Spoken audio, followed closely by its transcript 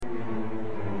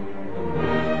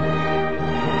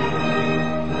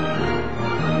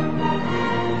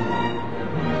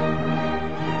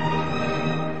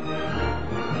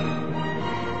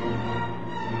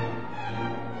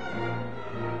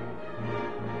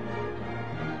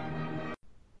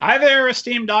Hi there,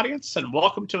 esteemed audience, and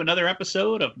welcome to another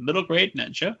episode of Middle Grade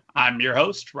Ninja. I'm your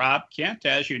host, Rob Kent.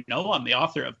 As you know, I'm the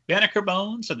author of Banneker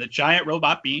Bones and the Giant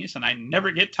Robot Bees, and I never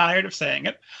get tired of saying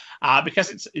it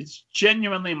because it's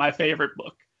genuinely my favorite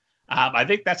book. I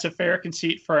think that's a fair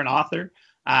conceit for an author,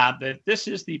 that this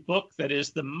is the book that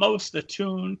is the most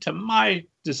attuned to my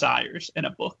desires in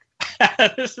a book.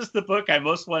 This is the book I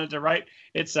most wanted to write.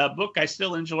 It's a book I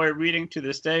still enjoy reading to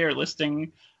this day or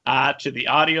listening to the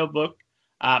audiobook.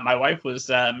 My wife was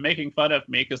making fun of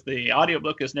me because the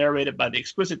audiobook is narrated by the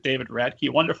exquisite David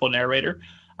Radke, wonderful narrator.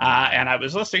 And I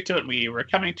was listening to it, and we were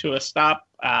coming to a stop.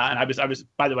 And I was,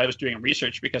 by the way, I was doing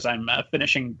research because I'm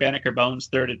finishing Banneker Bones'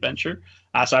 third adventure.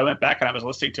 So I went back and I was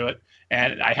listening to it,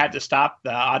 and I had to stop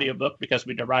the audiobook because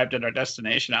we'd arrived at our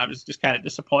destination. I was just kind of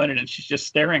disappointed, and she's just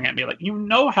staring at me like, you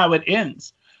know how it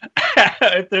ends.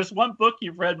 If there's one book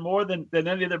you've read more than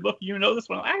any other book, you know this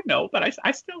one. I know, but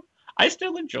I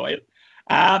still enjoy it.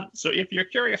 So if you're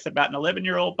curious about an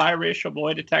 11-year-old biracial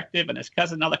boy detective and his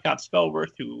cousin Ellicott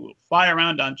Spellworth who fly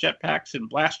around on jetpacks and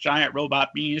blast giant robot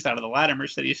bees out of the Latimer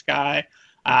City sky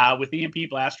with EMP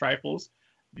blast rifles,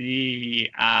 the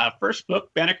first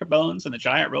book, Banneker Bones and the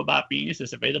Giant Robot Bees,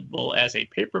 is available as a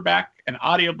paperback, an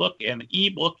audiobook, and the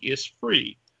ebook is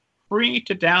free. Free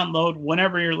to download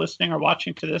whenever you're listening or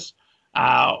watching to this,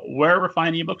 wherever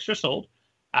fine ebooks are sold.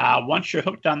 Once you're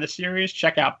hooked on the series,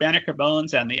 check out Banneker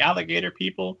Bones and the Alligator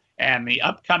People and the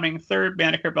upcoming third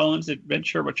Banneker Bones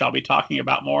adventure, which I'll be talking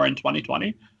about more in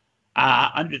 2020.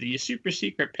 Under the super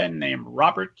secret pen name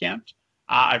Robert Kent,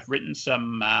 I've written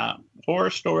some horror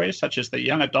stories, such as the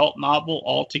young adult novel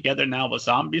All Together Now a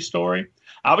Zombie Story,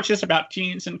 which is about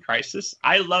teens in crisis.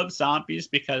 I love zombies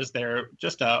because they're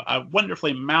just a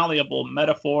wonderfully malleable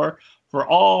metaphor for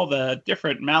all the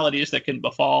different maladies that can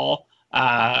befall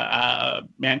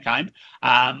mankind,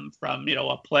 from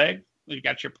a plague. You've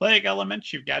got your plague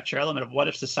element, you've got your element of what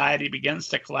if society begins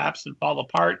to collapse and fall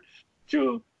apart,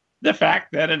 to the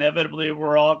fact that inevitably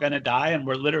we're all going to die, and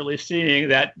we're literally seeing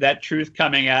that truth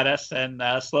coming at us in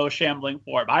slow shambling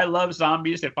form. I love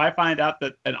zombies. If I find out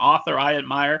that an author I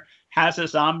admire has a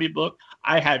zombie book,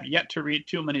 I have yet to read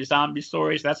too many zombie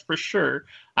stories, that's for sure.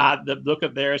 The book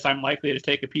of theirs I'm likely to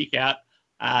take a peek at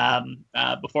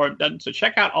before I'm done. So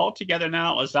check out All Together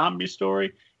Now, a zombie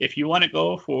story. If you want to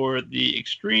go for the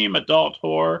extreme adult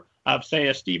horror of, say,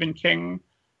 a Stephen King,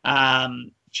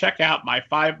 check out my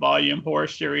 5-volume horror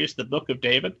series, The Book of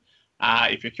David.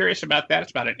 If you're curious about that,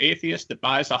 it's about an atheist that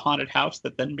buys a haunted house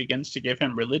that then begins to give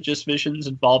him religious visions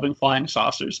involving flying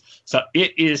saucers. So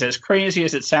it is as crazy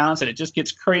as it sounds, and it just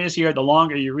gets crazier the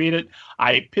longer you read it.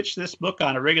 I pitch this book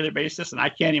on a regular basis, and I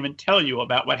can't even tell you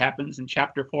about what happens in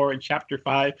Chapter 4 and Chapter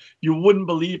 5. You wouldn't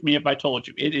believe me if I told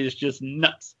you. It is just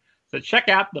nuts. So check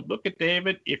out The Book of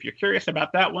David. If you're curious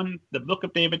about that one, The Book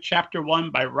of David, Chapter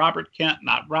 1 by Robert Kent,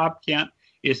 not Rob Kent,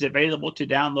 is available to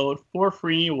download for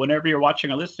free whenever you're watching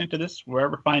or listening to this,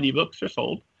 wherever fine ebooks are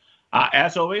sold.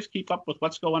 As always, keep up with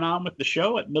what's going on with the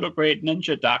show at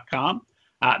middlegradeninja.com.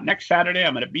 Next Saturday,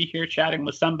 I'm going to be here chatting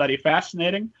with somebody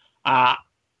fascinating.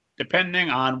 Depending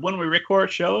on when we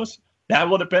record shows, that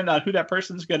will depend on who that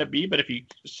person's going to be. But if you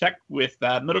check with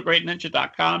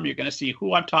middlegradeninja.com, you're going to see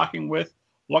who I'm talking with,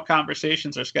 what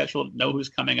conversations are scheduled, know who's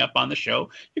coming up on the show.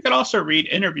 You can also read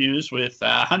interviews with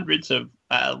hundreds of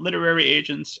literary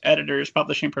agents, editors,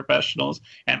 publishing professionals,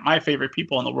 and my favorite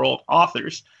people in the world,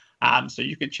 authors. So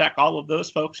you can check all of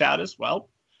those folks out as well.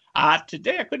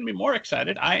 Today, I couldn't be more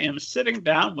excited. I am sitting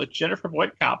down with Jennifer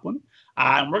Voigt Kaplan,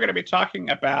 and we're going to be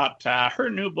talking about her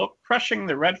new book, Crushing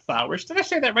the Red Flowers. Did I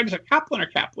say that right? Is it Kaplan or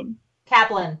Kaplan?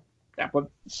 Kaplan. Kaplan.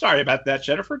 Sorry about that,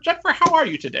 Jennifer. Jennifer, how are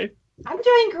you today? I'm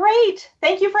doing great.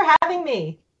 Thank you for having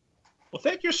me. Well,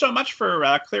 thank you so much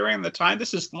for clearing the time.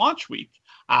 This is launch week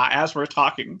as we're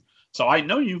talking. So I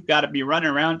know you've got to be running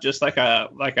around just like a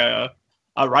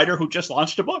writer who just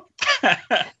launched a book.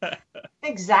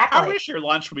 Exactly. How is your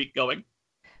launch week going?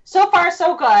 So far,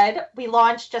 so good. We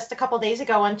launched just a couple days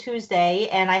ago on Tuesday,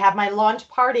 and I have my launch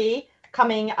party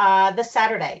coming this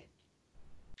Saturday.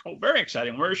 Oh, very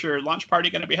exciting. Where's your launch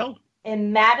party going to be held?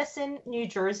 In Madison, New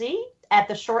Jersey, at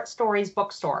the Short Stories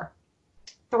bookstore,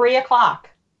 3:00.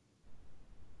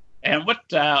 And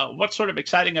what sort of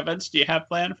exciting events do you have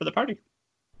planned for the party?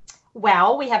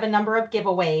 Well, we have a number of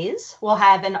giveaways. We'll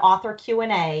have an author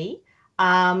Q&A,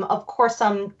 of course,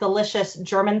 some delicious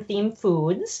German-themed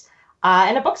foods,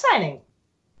 and a book signing.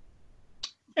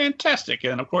 Fantastic.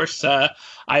 And of course, I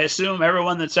assume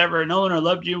everyone that's ever known or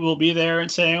loved you will be there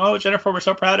and saying, oh, Jennifer, we're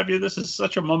so proud of you. This is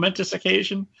such a momentous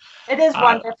occasion. It is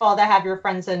wonderful to have your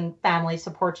friends and family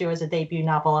support you as a debut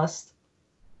novelist.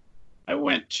 I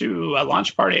went to a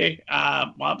launch party.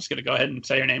 I'm just going to go ahead and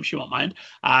say her name. She won't mind.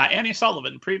 Annie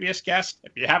Sullivan, previous guest.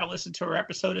 If you haven't listened to her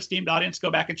episode, esteemed audience,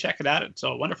 go back and check it out. It's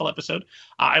a wonderful episode.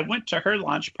 I went to her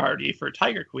launch party for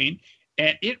Tiger Queen,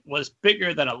 and it was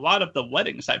bigger than a lot of the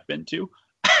weddings I've been to.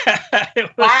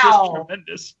 It was just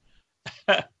tremendous.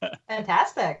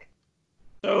 Fantastic.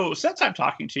 So since I'm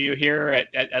talking to you here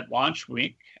at Launch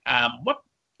Week, what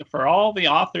for all the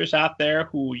authors out there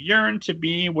who yearn to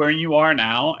be where you are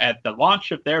now at the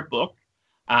launch of their book,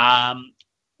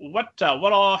 what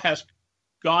all has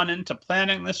gone into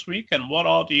planning this week, and what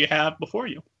all do you have before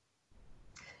you?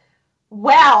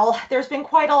 Well, there's been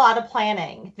quite a lot of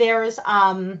planning. There's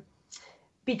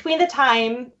between the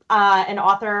time an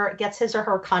author gets his or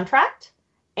her contract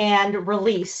and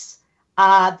release,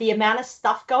 the amount of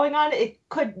stuff going on, it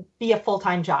could be a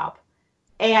full-time job.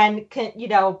 And,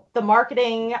 the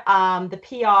marketing, the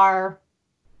PR,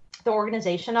 the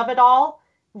organization of it all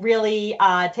really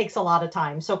takes a lot of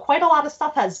time. So quite a lot of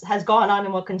stuff has gone on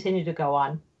and will continue to go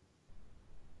on.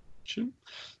 Sure.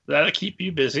 That'll keep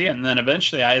you busy. And then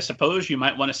eventually, I suppose, you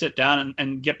might want to sit down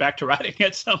and get back to writing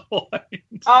at some point.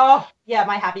 Oh, yeah,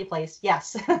 my happy place.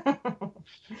 Yes.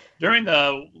 During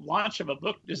the launch of a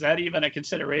book, is that even a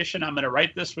consideration? I'm going to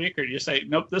write this week, or do you say,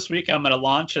 nope, this week I'm going to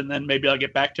launch and then maybe I'll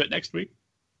get back to it next week?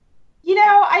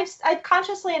 I've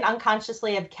consciously and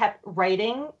unconsciously have kept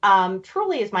writing.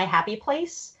 Truly is my happy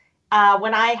place.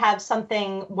 When I have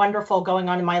something wonderful going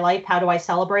on in my life, how do I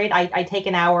celebrate? I take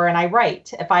an hour and I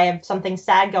write. If I have something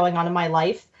sad going on in my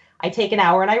life, I take an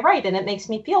hour and I write, and it makes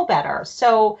me feel better.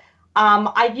 So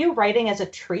I view writing as a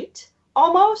treat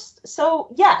almost.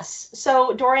 So yes.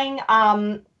 So during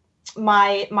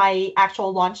my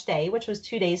actual launch day, which was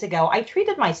 2 days ago, I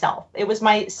treated myself. It was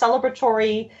my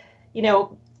celebratory,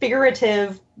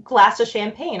 figurative glass of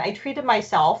champagne. I treated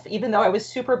myself, even though I was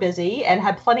super busy and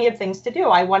had plenty of things to do.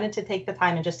 I wanted to take the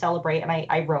time and just celebrate, and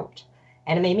I wrote,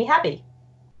 and it made me happy.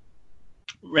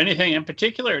 Anything in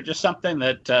particular, or just something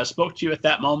that spoke to you at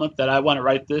that moment that I want to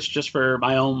write this just for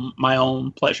my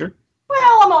own pleasure?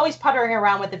 Well, I'm always puttering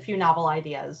around with a few novel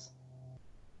ideas.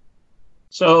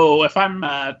 So if I'm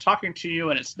talking to you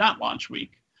and it's not launch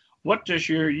week, what does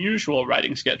your usual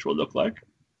writing schedule look like?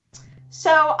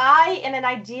 So in an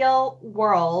ideal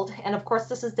world, and of course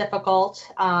this is difficult,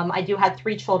 I do have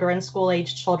 3 children,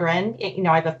 school-aged children.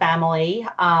 I have a family.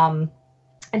 I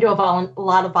do a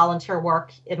lot of volunteer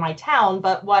work in my town,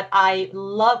 but what I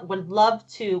would love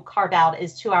to carve out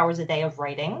is 2 hours a day of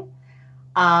writing.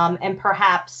 And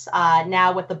perhaps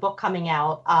now with the book coming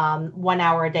out, 1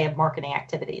 hour a day of marketing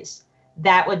activities.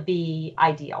 That would be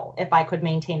ideal if I could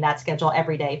maintain that schedule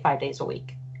every day, 5 days a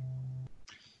week.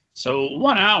 So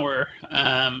 1 hour,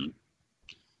 I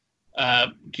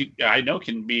know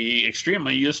can be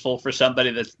extremely useful for somebody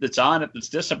that's on it, that's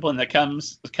disciplined, that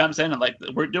comes in and like,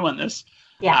 we're doing this.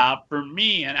 Yeah. For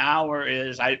me, an hour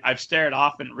is I've stared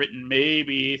off and written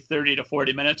maybe 30 to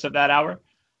 40 minutes of that hour.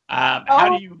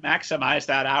 How do you maximize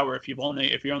that hour if you're only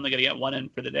going to get one in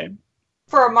for the day?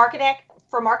 For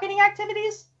marketing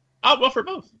activities? Oh, well, for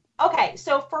both. Okay,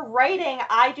 so for writing,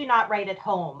 I do not write at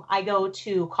home. I go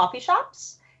to coffee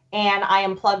shops and I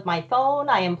unplug my phone,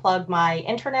 I unplug my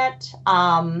internet,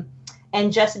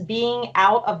 and just being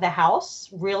out of the house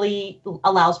really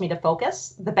allows me to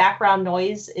focus. The background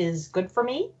noise is good for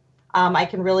me. I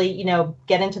can really,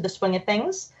 get into the swing of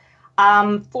things.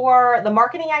 For the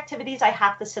marketing activities, I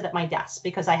have to sit at my desk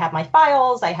because I have my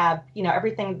files, I have,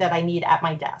 everything that I need at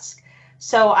my desk.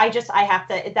 So I have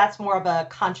to, that's more of a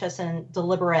conscious and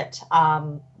deliberate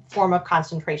form of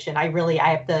concentration. I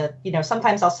have to,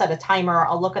 sometimes I'll set a timer,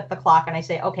 I'll look at the clock and I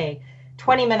say, okay,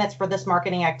 20 minutes for this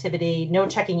marketing activity, no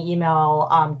checking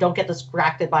email, don't get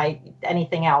distracted by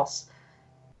anything else.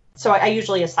 So I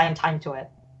usually assign time to it.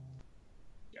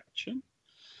 Gotcha.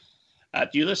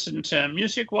 Do you listen to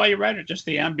music while you write, or just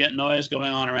the ambient noise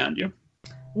going on around you?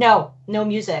 No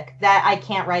music. That I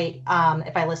can't write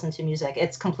if I listen to music.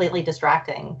 It's completely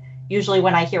distracting. Usually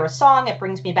when I hear a song, it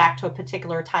brings me back to a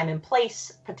particular time and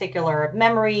place, particular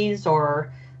memories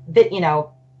or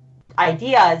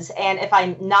ideas. And if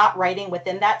I'm not writing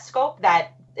within that scope,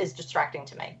 that is distracting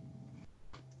to me.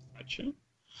 Gotcha.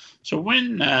 So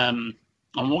when, and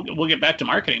we'll get back to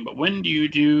marketing, but when do you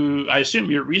do, I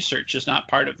assume your research is not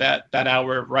part of that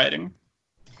hour of writing?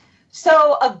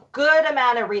 So a good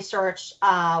amount of research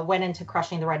went into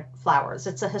Crushing the Red Flowers.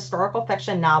 It's a historical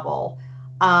fiction novel.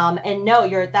 And no,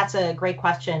 that's a great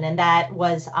question. And that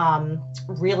was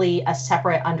really a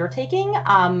separate undertaking.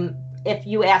 If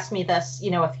you asked me this,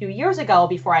 a few years ago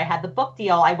before I had the book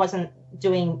deal, I wasn't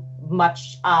doing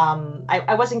much.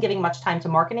 I wasn't giving much time to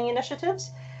marketing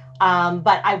initiatives.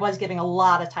 But I was giving a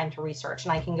lot of time to research,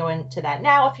 and I can go into that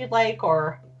now if you'd like,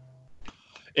 or...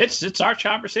 It's our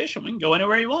conversation. We can go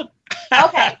anywhere you want.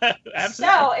 Okay.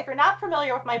 So if you're not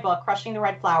familiar with my book, Crushing the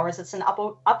Red Flowers, it's an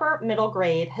upper middle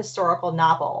grade historical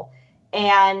novel.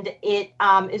 And it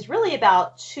is really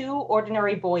about two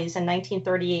ordinary boys in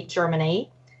 1938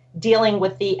 Germany dealing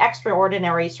with the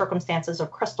extraordinary circumstances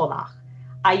of Kristallnacht.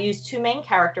 I use two main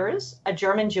characters, a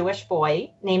German Jewish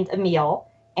boy named Emil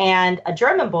and a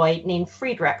German boy named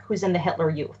Friedrich, who's in the Hitler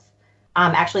Youth.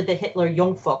 Actually, the Hitler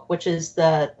Jungvolk, which is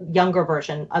the younger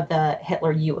version of the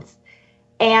Hitler Youth.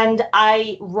 And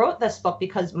I wrote this book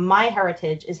because my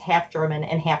heritage is half German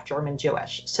and half German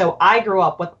Jewish. So I grew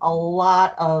up with a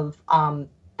lot of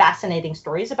fascinating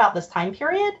stories about this time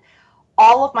period.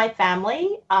 All of my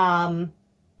family,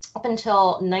 up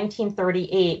until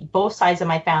 1938, both sides of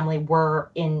my family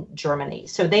were in Germany.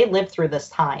 So they lived through this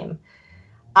time.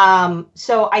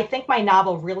 So I think my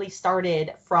novel really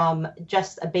started from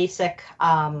just a basic,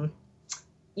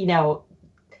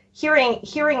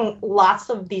 hearing lots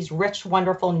of these rich,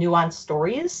 wonderful, nuanced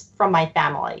stories from my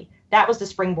family. That was the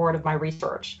springboard of my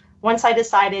research. Once I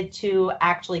decided to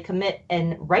actually commit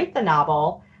and write the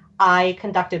novel, I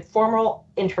conducted formal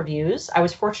interviews. I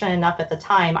was fortunate enough at the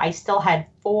time, I still had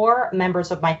 4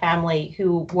 members of my family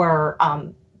who were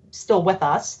still with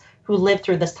us, who lived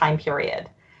through this time period.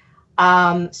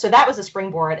 So that was a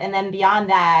springboard. And then beyond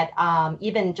that,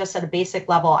 even just at a basic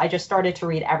level, I just started to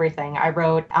read everything. I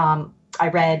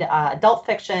read adult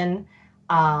fiction,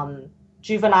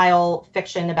 juvenile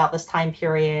fiction about this time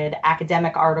period,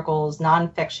 academic articles,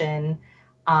 nonfiction.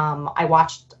 I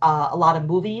watched a lot of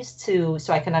movies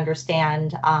so I can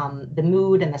understand the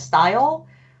mood and the style.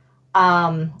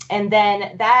 And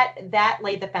then that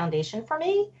laid the foundation for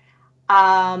me.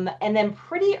 And then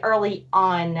pretty early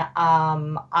on,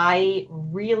 I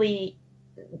really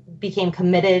became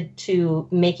committed to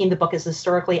making the book as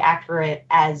historically accurate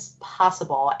as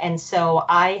possible. And so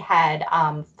I had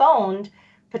phoned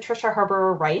Patricia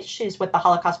Herber Rice. She's with the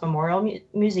Holocaust Memorial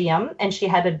Museum, and she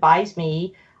had advised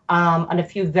me on a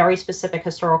few very specific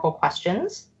historical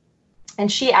questions.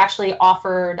 And she actually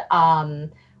offered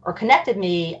or connected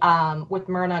me with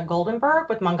Myrna Goldenberg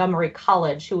with Montgomery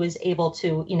College, who was able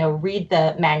to, read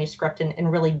the manuscript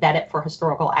and really vet it for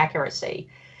historical accuracy.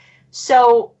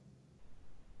 So,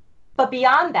 but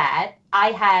beyond that,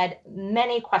 I had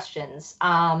many questions.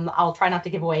 I'll try not to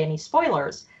give away any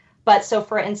spoilers. But so,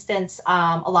 for instance,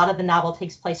 a lot of the novel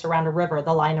takes place around a river,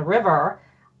 the Leine River,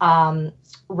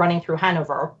 running through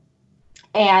Hanover.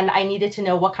 And I needed to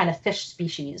know what kind of fish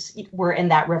species were in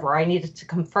that river. I needed to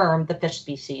confirm the fish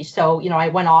species. So, I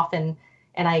went off and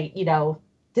I,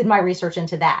 did my research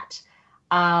into that.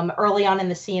 Early on in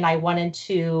the scene, I wanted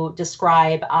to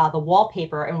describe the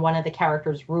wallpaper in one of the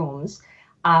characters' rooms.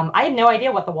 I had no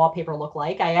idea what the wallpaper looked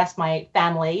like. I asked my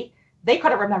family. They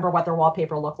couldn't remember what their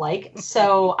wallpaper looked like.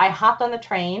 So I hopped on the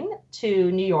train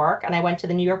to New York, and I went to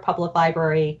the New York Public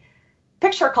Library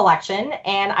picture collection,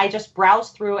 and I just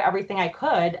browsed through everything I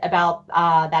could about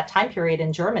that time period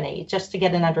in Germany, just to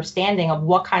get an understanding of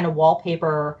what kind of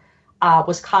wallpaper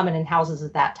was common in houses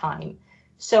at that time.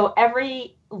 So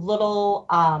every little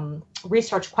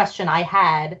research question I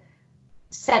had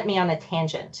sent me on a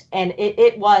tangent, and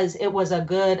it was a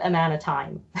good amount of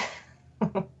time.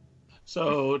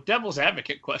 So, devil's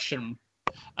advocate question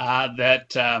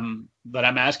that I'm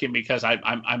asking, because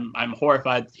I'm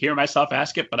horrified to hear myself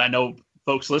ask it, but I know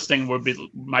folks listening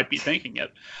might be thinking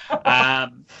it.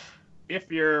 If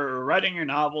you're writing your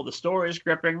novel, the story is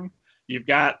gripping, you've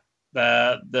got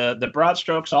the broad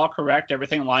strokes all correct,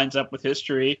 everything lines up with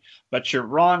history, but you're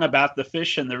wrong about the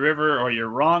fish in the river, or you're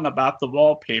wrong about the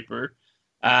wallpaper,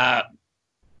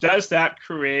 does that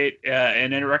create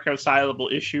an irreconcilable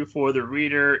issue for the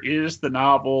reader? Is the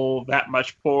novel that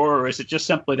much poorer, or is it just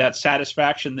simply that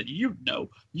satisfaction that you know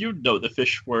the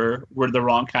fish were the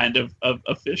wrong kind of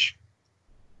fish?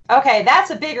 Okay, that's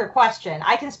a bigger question.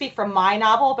 I can speak for my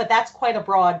novel, but that's quite a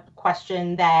broad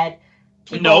question that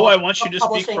people... No, I want you to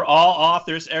speak for all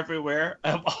authors everywhere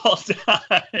of all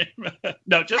time.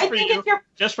 No, just for you,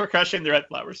 just for Crushing the Red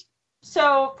Flowers.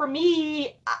 So for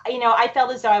me, I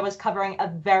felt as though I was covering a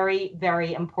very,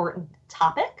 very important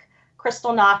topic.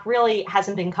 Kristallnacht really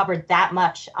hasn't been covered that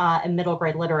much in middle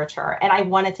grade literature, and I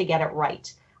wanted to get it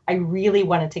right. I really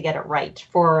wanted to get it right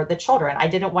for the children. I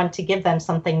didn't want to give them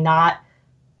something not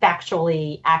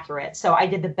factually accurate. So I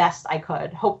did the best I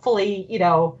could. Hopefully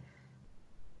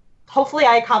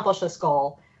I accomplished this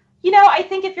goal. I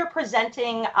think if you're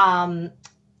presenting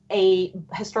a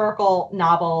historical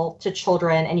novel to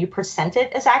children and you present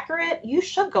it as accurate, you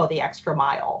should go the extra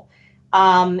mile.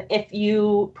 If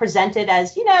you present it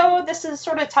as, this is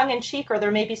sort of tongue in cheek, or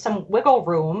there may be some wiggle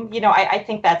room, I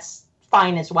think that's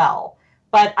fine as well.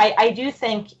 But I do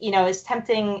think, as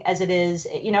tempting as it is,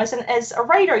 as a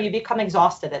writer, you become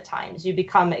exhausted at times. You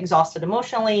become exhausted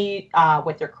emotionally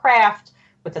with your craft,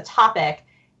 with the topic.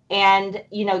 And,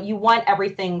 you want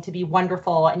everything to be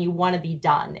wonderful and you want to be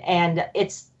done. And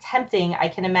it's tempting, I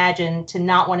can imagine, to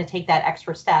not want to take that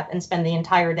extra step and spend the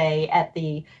entire day at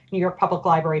the New York Public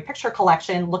Library picture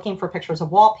collection looking for pictures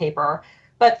of wallpaper.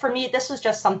 But for me, this was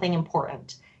just something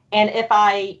important. And if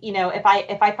I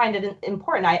find it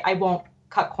important, I won't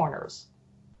cut corners.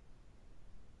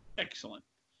 Excellent.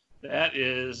 That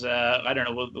is, I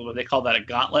don't know what they call that, a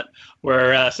gauntlet,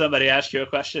 where somebody asks you a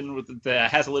question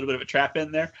that has a little bit of a trap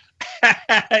in there.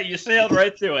 You sailed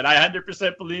right through it. I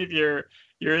 100% believe your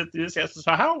enthusiasm.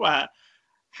 So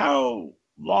how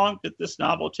long did this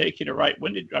novel take you to write?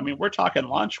 We're talking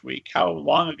launch week. How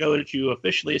long ago did you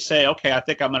officially say, okay, I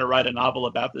think I'm going to write a novel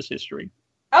about this history?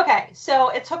 Okay, so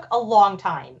it took a long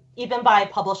time. Even by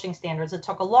publishing standards, it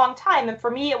took a long time. And for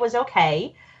me, it was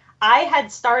okay. I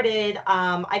had started,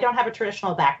 I don't have a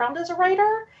traditional background as a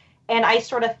writer, and I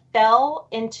sort of fell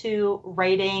into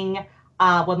writing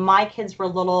when my kids were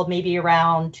little, maybe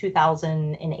around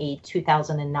 2008,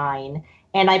 2009.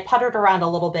 And I puttered around a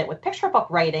little bit with picture book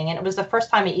writing, and it was the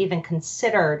first time I even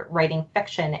considered writing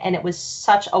fiction, and it was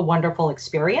such a wonderful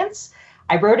experience.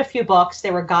 I wrote a few books.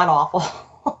 They were god-awful.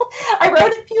 I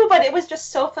wrote a few, but it was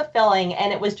just so fulfilling,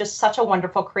 and it was just such a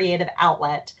wonderful creative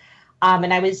outlet.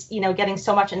 And I was, getting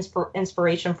so much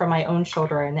inspiration from my own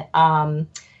children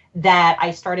that I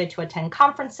started to attend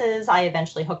conferences. I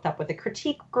eventually hooked up with a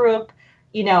critique group.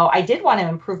 I did want to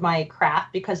improve my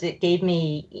craft because it gave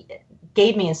me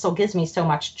and still gives me so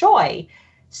much joy.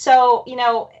 So,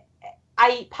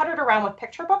 I puttered around with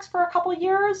picture books for a couple of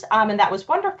years, and that was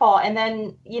wonderful. And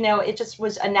then, it just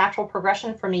was a natural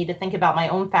progression for me to think about my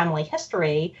own family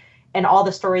history and all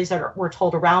the stories that were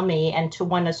told around me, and to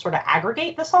want to sort of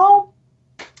aggregate this all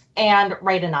and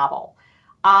write a novel.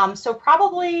 So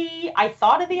probably I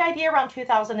thought of the idea around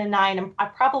 2009, and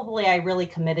I really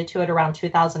committed to it around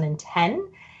 2010.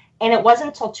 And it wasn't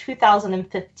until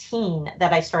 2015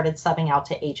 that I started subbing out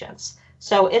to agents.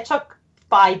 So it took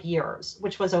 5 years,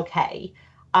 which was okay.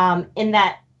 In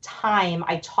that time,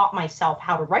 I taught myself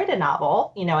how to write a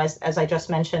novel. As I just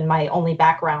mentioned, my only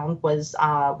background was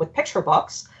with picture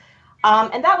books.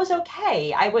 And that was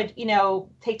okay. I would,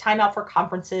 take time out for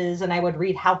conferences, and I would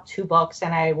read how-to books,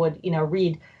 and I would,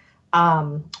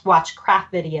 watch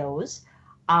craft videos.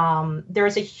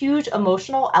 There's a huge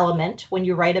emotional element when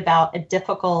you write about a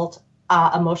difficult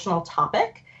emotional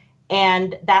topic,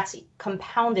 and that's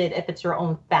compounded if it's your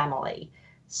own family.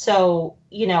 So,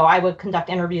 I would conduct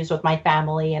interviews with my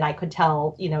family, and I could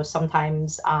tell,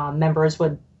 sometimes members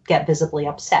would get visibly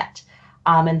upset.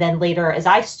 And then later, as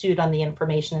I stewed on the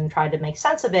information and tried to make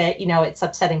sense of it, it's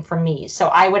upsetting for me. So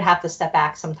I would have to step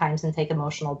back sometimes and take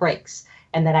emotional breaks.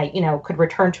 And then I, could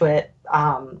return to it,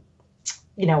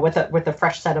 with a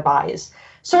fresh set of eyes.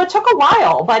 So it took a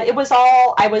while, but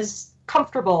I was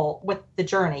comfortable with the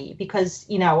journey because,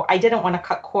 I didn't want to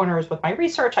cut corners with my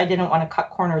research. I didn't want to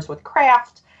cut corners with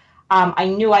craft. I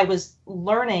knew I was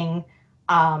learning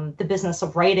the business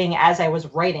of writing as I was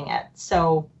writing it.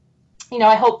 So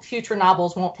I hope future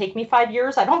novels won't take me 5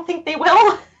 years. I don't think they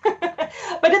will,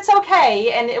 but it's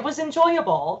okay. And it was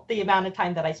enjoyable, the amount of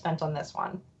time that I spent on this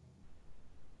one.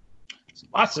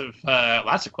 Lots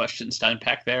of questions to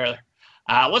unpack there.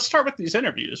 Let's start with these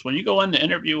interviews. When you go in to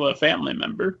interview a family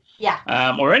member,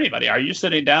 or anybody, are you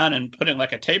sitting down and putting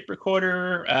like a tape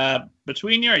recorder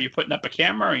between you? Are you putting up a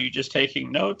camera? Or are you just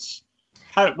taking notes?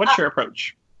 What's your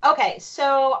approach? Okay,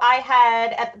 so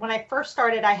when I first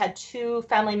started, I had 2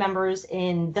 family members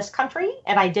in this country,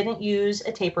 and I didn't use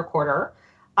a tape recorder.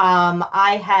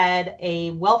 I had a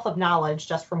wealth of knowledge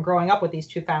just from growing up with these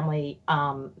 2 family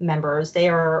members. They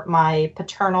are my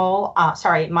maternal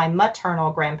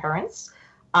grandparents,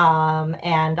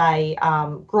 and I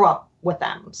grew up with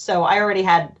them. So I already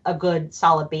had a good,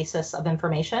 solid basis of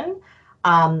information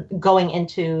going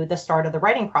into the start of the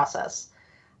writing process.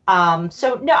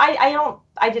 So no,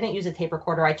 I didn't use a tape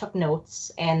recorder. I took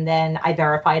notes, and then I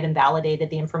verified and validated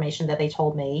the information that they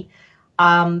told me.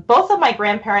 Both of my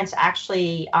grandparents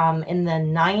actually, in the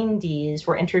 90s,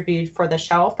 were interviewed for the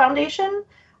Shell Foundation,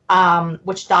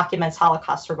 which documents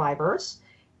Holocaust survivors.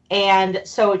 And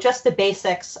so just the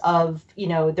basics of,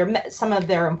 some of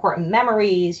their important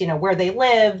memories, where they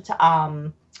lived,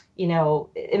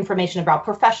 information about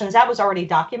professions, that was already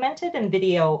documented in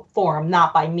video form,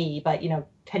 not by me, but,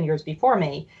 10 years before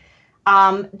me.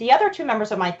 The other two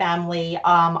members of my family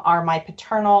are my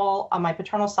paternal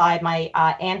side, my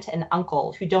aunt and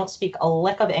uncle, who don't speak a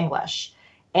lick of English,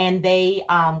 and they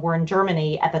were in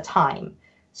Germany at the time.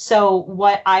 So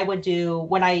what I would do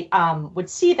when I would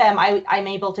see them, I'm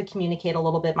able to communicate a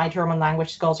little bit. My German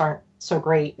language skills aren't so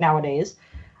great nowadays.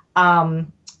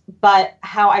 But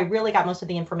how I really got most of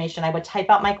the information, I would type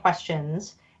out my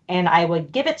questions and I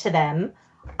would give it to them.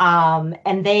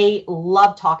 And they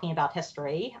love talking about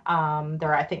history.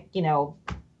 I think,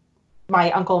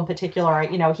 my uncle in particular,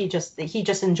 he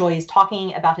just enjoys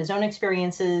talking about his own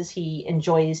experiences. He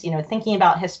enjoys, thinking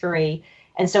about history.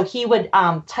 And so he would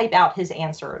type out his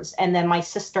answers. And then my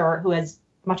sister, who has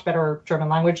much better German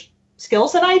language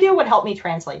skills than I do, would help me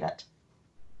translate it.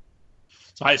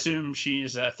 So I assume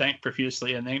she's thanked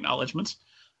profusely in the acknowledgements.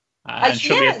 And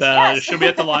she'll be at the yes. she'll be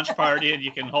at the launch party, and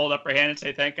you can hold up her hand and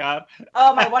say thank God.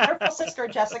 Oh, my wonderful sister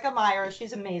Jessica Meyer,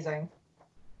 she's amazing.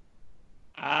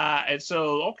 And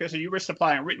so you were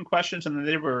supplying written questions, and then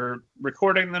they were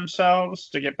recording themselves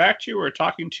to get back to you, or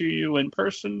talking to you in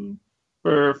person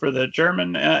for the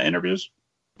German interviews.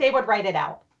 They would write it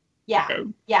out. Yeah, okay.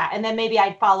 Yeah, and then maybe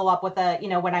I'd follow up with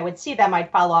when I would see them,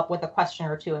 I'd follow up with a question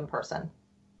or two in person.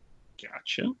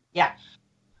 Gotcha. Yeah.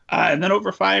 And then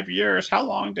over 5 years, how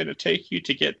long did it take you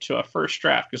to get to a first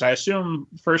draft? Because I assume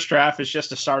first draft is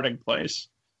just a starting place.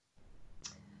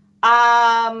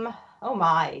 Oh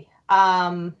my.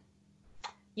 That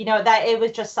it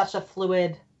was just such a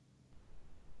fluid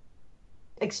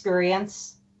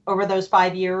experience over those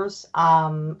 5 years.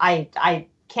 I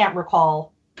can't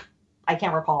recall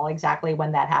exactly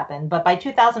when that happened, but by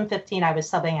 2015, I was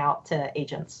subbing out to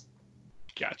agents.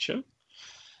 Gotcha.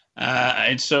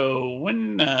 And so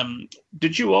when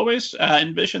did you always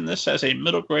envision this as a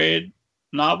middle grade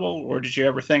novel, or did you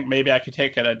ever think maybe I could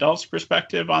take an adult's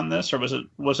perspective on this, or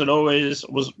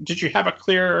did you have a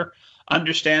clear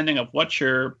understanding of what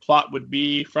your plot would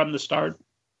be from the start?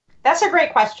 That's a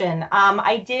great question.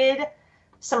 I did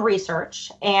some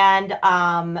research, and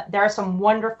there are some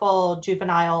wonderful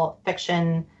juvenile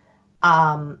fiction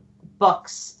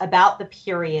books about the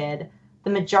period. The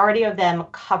majority of them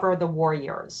cover the war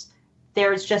years.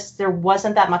 There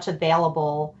wasn't that much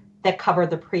available that covered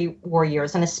the pre-war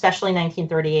years, and especially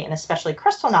 1938, and especially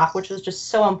Kristallnacht, which was just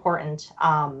so important.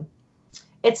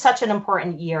 It's such an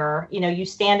important year. You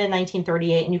stand in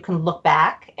 1938 and you can look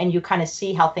back and you kind of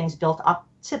see how things built up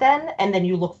to then, and then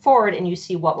you look forward and you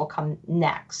see what will come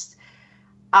next.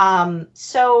 I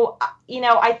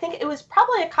think it was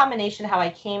probably a combination how I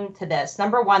came to this.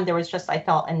 Number one, I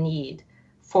felt a need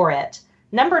for it.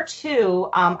 Number two,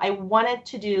 I wanted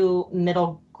to do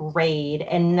middle grade,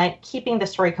 and keeping the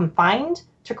story confined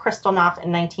to Kristallnacht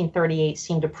in 1938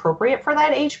 seemed appropriate for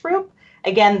that age group.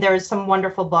 Again, there's some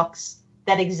wonderful books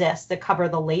that exist that cover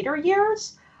the later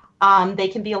years. They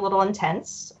can be a little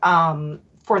intense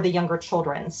for the younger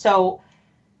children. So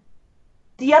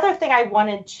the other thing I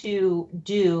wanted to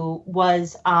do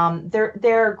was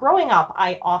they're growing up.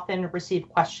 I often receive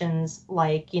questions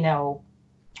like,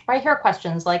 I hear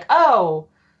questions like, oh,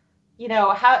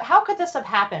 how could this have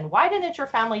happened? Why didn't your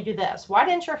family do this? Why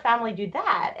didn't your family do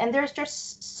that? And there's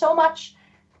just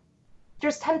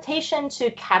there's temptation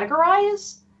to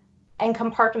categorize and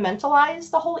compartmentalize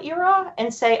the whole era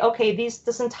and say, okay,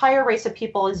 this entire race of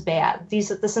people is bad.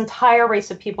 This entire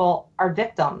race of people are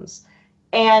victims.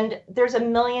 And there's a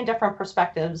million different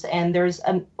perspectives, and there's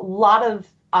a lot of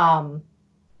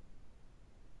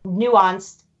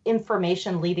nuanced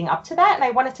information leading up to that, and I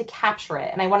wanted to capture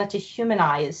it, and I wanted to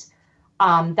humanize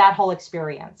that whole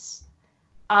experience.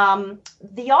 I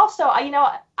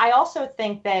also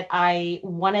think that I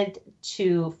wanted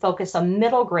to focus on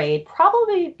middle grade,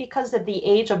 probably because of the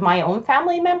age of my own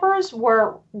family members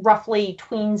were roughly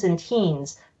tweens and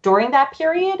teens during that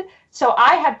period. So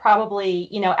I had probably,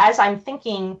 as I'm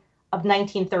thinking of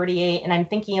 1938 and I'm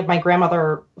thinking of my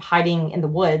grandmother hiding in the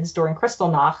woods during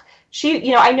Kristallnacht,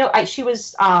 she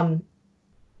was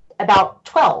about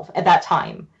 12 at that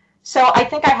time. So I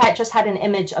think I had an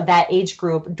image of that age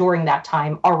group during that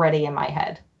time already in my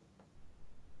head.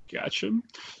 Gotcha.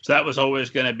 So that was always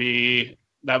going to be,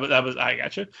 I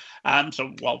gotcha.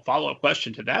 Follow-up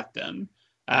question to that then.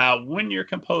 When you're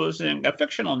composing a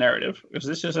fictional narrative, because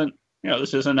this isn't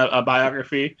a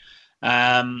biography,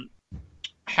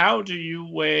 how do you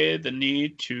weigh the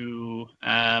need to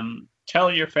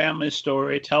tell your family's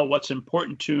story, tell what's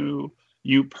important to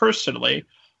you personally?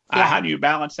 How do you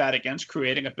balance that against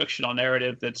creating a fictional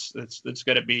narrative that's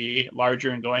going to be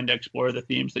larger and going to explore the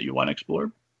themes that you want to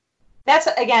explore? That's,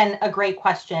 again, a great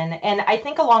question. And I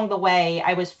think along the way,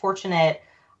 I was fortunate.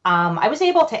 I was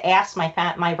able to ask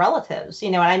my relatives,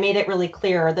 and I made it really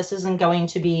clear this isn't going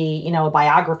to be, a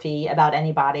biography about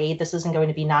anybody. This isn't going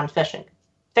to be nonfiction.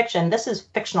 This is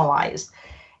fictionalized.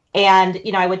 And,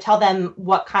 I would tell them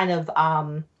what kind of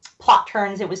plot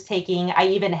turns it was taking. I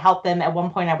even helped them at one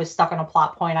point. I was stuck on a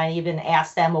plot point. I even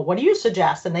asked them, well, what do you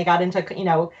suggest? And they got into,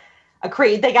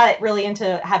 they got really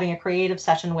into having a creative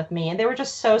session with me. And they were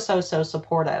just so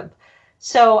supportive.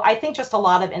 So I think just a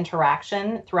lot of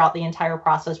interaction throughout the entire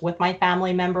process with my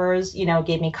family members,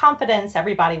 gave me confidence.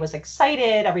 Everybody was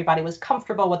excited. Everybody was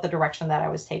comfortable with the direction that I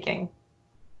was taking.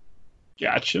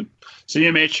 Gotcha. So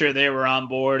you made sure they were on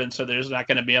board, and so there's not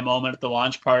going to be a moment at the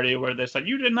launch party where they said,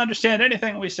 you didn't understand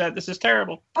anything we said. This is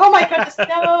terrible. Oh, my goodness.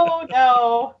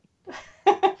 No.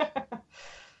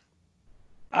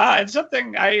 And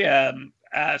something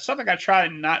I try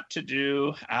not to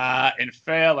do and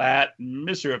fail at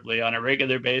miserably on a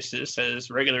regular basis, as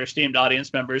regular esteemed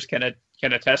audience members can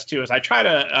attest to, is I try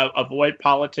to avoid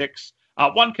politics.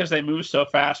 One, because they move so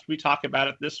fast. We talk about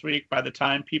it this week. By the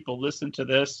time people listen to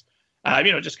this,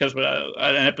 just because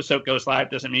an episode goes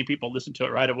live doesn't mean people listen to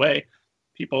it right away.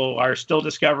 People are still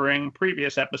discovering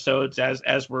previous episodes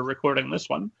as we're recording this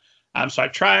one. So I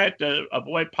try to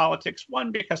avoid politics,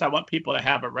 one, because I want people to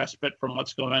have a respite from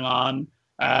what's going on,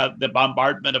 the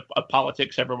bombardment of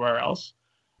politics everywhere else.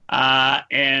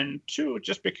 And two,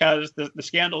 just because the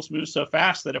scandals move so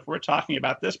fast that if we're talking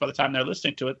about this, by the time they're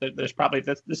listening to it, there's probably,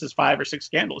 this is 5 or 6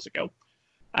 scandals ago.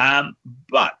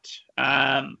 But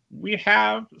we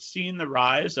have seen the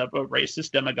rise of a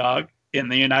racist demagogue in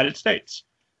the United States.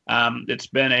 It's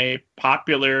been a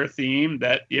popular theme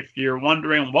that if you're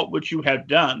wondering what would you have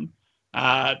done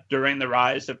during the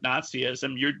rise of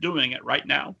Nazism, you're doing it right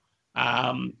now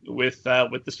with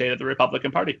the state of the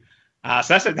Republican Party.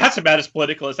 So that's about as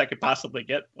political as I could possibly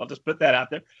get. I'll just put that out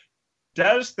there.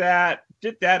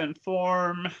 Did that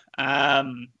inform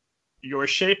your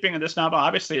shaping of this novel?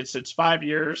 Obviously, it's 5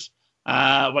 years.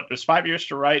 There's 5 years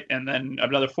to write, and then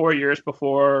another 4 years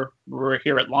before we're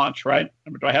here at launch, right?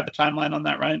 Do I have the timeline on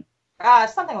that right?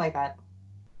 Something like that.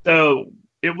 So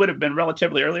it would have been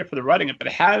relatively earlier for the writing it, but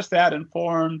has that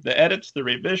informed the edits, the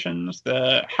revisions,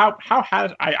 I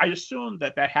assume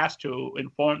that has to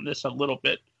inform this a little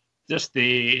bit, just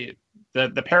the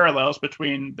parallels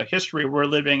between the history we're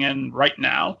living in right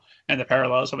now and the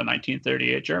parallels of a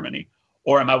 1938 Germany.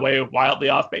 Or am I way wildly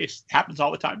off base? It happens all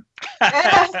the time.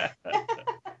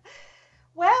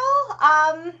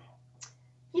 Well,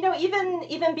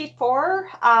 even before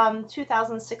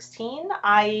 2016,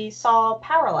 I saw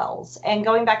parallels. And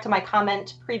going back to my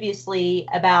comment previously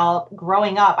about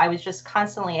growing up, I was just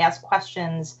constantly asked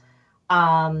questions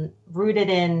rooted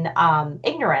in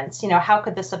ignorance. How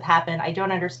could this have happened? I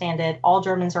don't understand it. All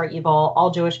Germans are evil.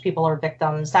 All Jewish people are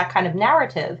victims. That kind of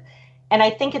narrative. And I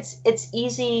think it's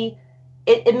easy.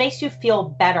 It makes you feel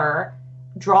better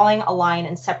drawing a line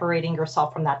and separating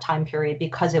yourself from that time period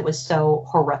because it was so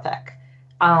horrific.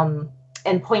 And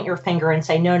point your finger and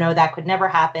say, no, that could never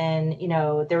happen.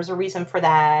 There's a reason for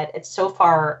that. It's so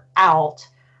far out.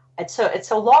 It's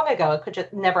so long ago. It could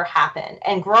just never happen.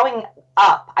 And growing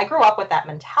up, I grew up with that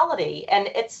mentality. And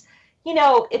it's,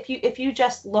 if you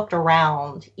just looked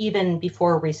around, even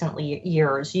before recently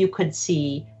years, you could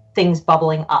see things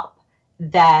bubbling up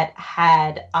that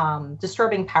had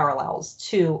disturbing parallels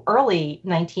to early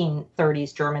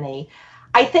 1930s Germany.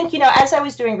 I think, as I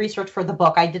was doing research for the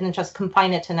book, I didn't just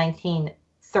confine it to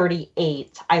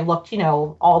 1938. I looked,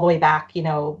 all the way back,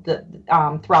 throughout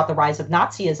the rise of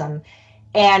Nazism.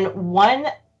 And one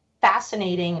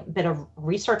fascinating bit of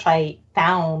research I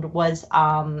found was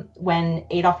when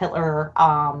Adolf Hitler,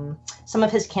 some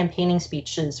of his campaigning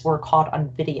speeches were caught on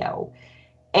video.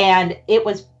 And it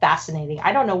was fascinating.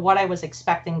 I don't know what I was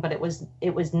expecting, but it was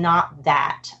not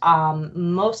that.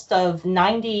 Most of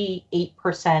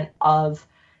 98% of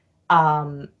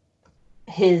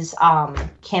his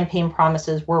campaign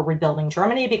promises were rebuilding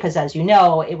Germany because, as you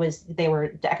know, they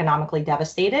were economically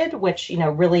devastated, which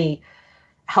really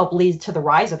helped lead to the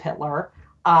rise of Hitler.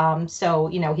 So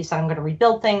he said, I'm going to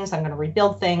rebuild things.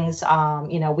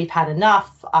 We've had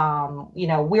enough.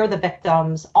 We're the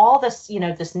victims. All this,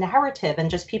 this narrative, and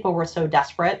just people were so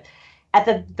desperate. At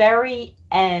the very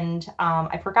end,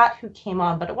 I forgot who came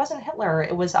on, but it wasn't Hitler.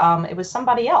 It was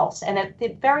somebody else. And at the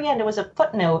very end, it was a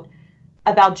footnote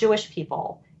about Jewish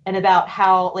people and about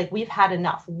how, we've had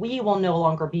enough. We will no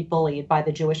longer be bullied by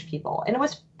the Jewish people. And it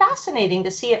was fascinating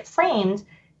to see it framed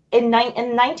in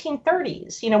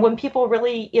 1930s, when people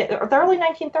really, the early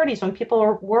 1930s, when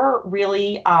people were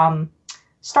really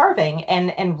starving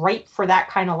and ripe for that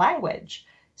kind of language.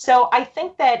 So I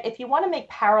think that if you want to make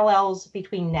parallels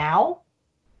between now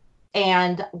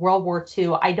and World War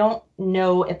II, I don't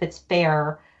know if it's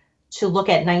fair to look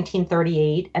at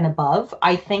 1938 and above.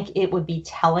 I think it would be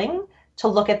telling to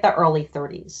look at the early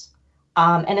 30s,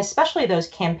 and especially those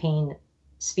campaign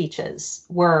speeches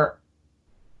where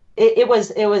it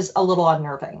was a little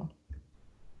unnerving.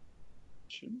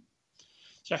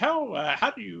 So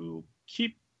how do you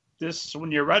keep this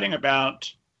when you're writing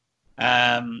about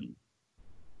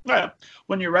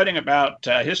when you're writing about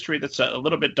history that's a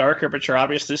little bit darker, but you're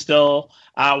obviously still,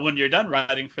 when you're done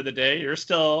writing for the day, you're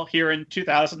still here in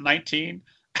 2019.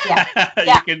 Yeah.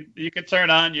 Yeah. You can turn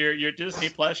on your Disney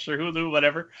Plus or Hulu,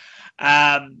 whatever.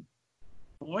 How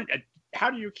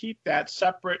do you keep that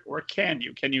separate, or can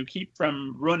you keep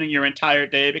from ruining your entire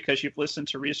day because you've listened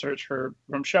to research from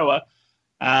Showa?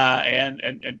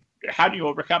 And how do you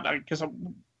overcome that? Because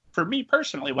for me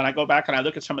personally, when I go back and I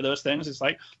look at some of those things, it's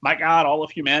like, my God, all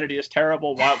of humanity is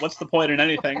terrible. What's the point in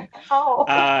anything? Oh.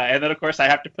 And then, of course, I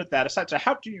have to put that aside. So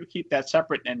how do you keep that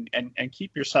separate and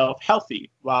keep yourself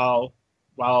healthy while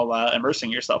immersing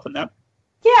yourself in that?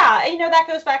 Yeah, that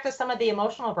goes back to some of the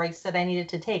emotional breaks that I needed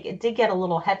to take. It did get a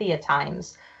little heavy at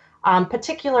times.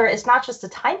 Particular, it's not just a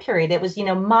time period. It was,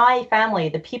 my family,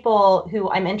 the people who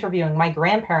I'm interviewing, my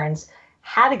grandparents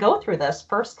had to go through this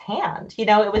firsthand.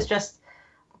 It was just,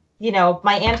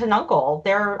 my aunt and uncle,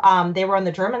 they were on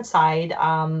the German side,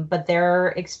 but their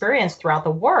experience throughout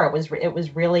the war, it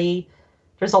was really,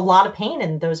 there's a lot of pain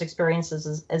in those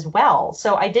experiences as well.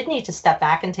 So I did need to step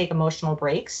back and take emotional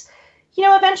breaks.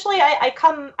 Eventually I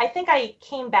think I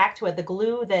came back to it. The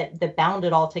glue that bound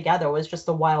it all together was just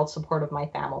the wild support of my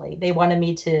family. They wanted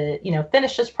me to,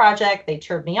 finish this project. They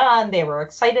cheered me on. They were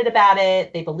excited about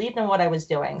it. They believed in what I was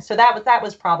doing. So that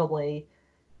was probably,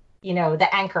 the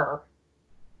anchor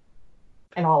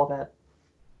in all of it.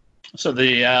 So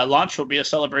the launch will be a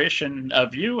celebration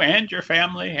of you and your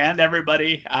family and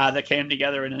everybody that came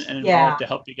together and involved to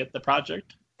help you get the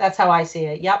project. That's how I see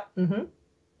it. Yep. Mm-hmm.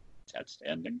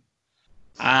 Outstanding.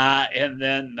 And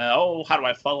then, how do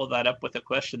I follow that up with a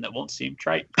question that won't seem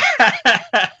trite?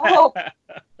 Oh.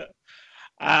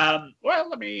 Well,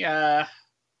 let me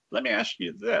ask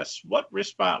you this: what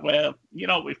response? Well,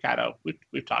 we've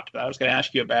talked about. I was going to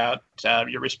ask you about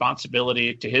your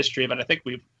responsibility to history, but I think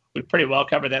we've pretty well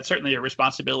covered that. Certainly, your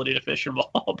responsibility to fish and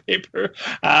wallpaper.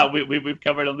 We've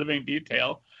covered in living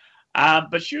detail.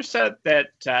 But you said that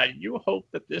you hope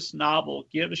that this novel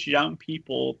gives young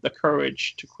people the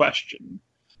courage to question.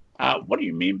 What do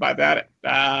you mean by that?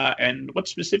 And what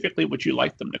specifically would you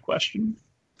like them to question?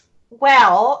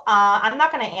 Well, I'm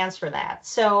not going to answer that.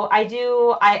 So I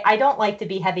don't like to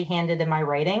be heavy-handed in my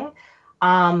writing.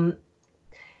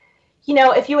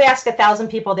 If you ask 1,000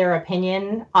 people their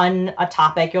opinion on a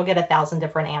topic, you'll get 1,000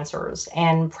 different answers,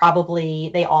 and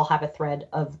probably they all have a thread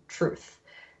of truth.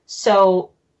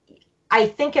 So I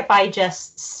think if I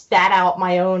just spat out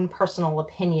my own personal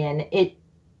opinion, it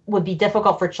would be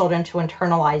difficult for children to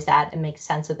internalize that and make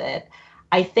sense of it.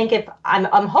 I think if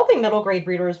I'm hoping middle grade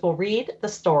readers will read the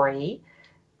story,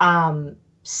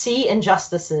 see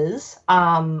injustices,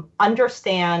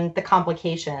 understand the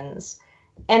complications,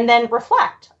 and then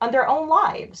reflect on their own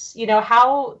lives.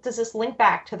 How does this link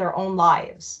back to their own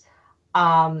lives?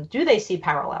 Do they see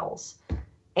parallels?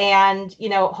 And,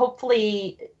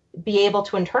 hopefully be able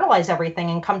to internalize everything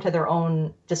and come to their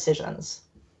own decisions.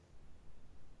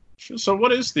 So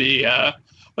what is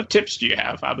what tips do you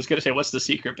have? I was going to say, what's the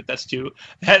secret, but that's too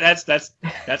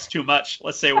much.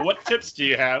 Let's say, what tips do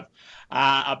you have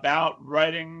about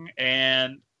writing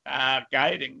and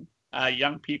guiding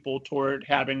young people toward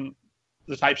having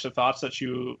the types of thoughts that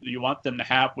you want them to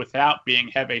have without being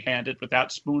heavy-handed,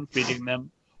 without spoon-feeding them?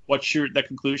 What's the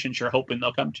conclusions you're hoping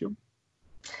they'll come to?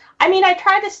 I mean, I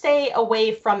try to stay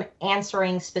away from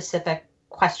answering specific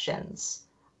questions.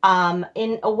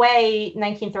 In a way,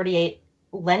 1938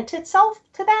 lent itself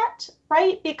to that,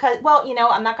 right? Because,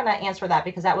 I'm not going to answer that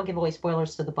because that would give away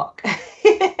spoilers to the book.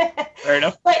 Fair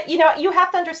enough. But, you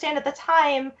have to understand at the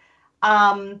time,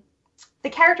 the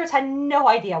characters had no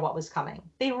idea what was coming.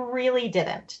 They really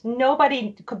didn't.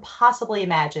 Nobody could possibly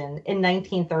imagine in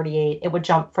 1938 it would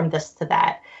jump from this to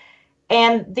that.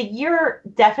 And the year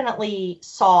definitely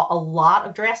saw a lot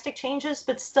of drastic changes,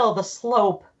 but still the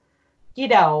slope,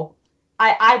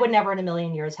 I would never in a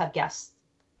million years have guessed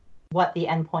what the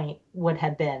endpoint would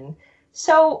have been.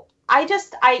 So I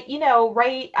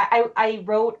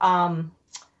wrote,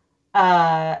 or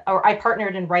I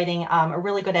partnered in writing a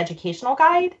really good educational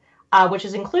guide, which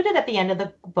is included at the end of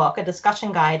the book, a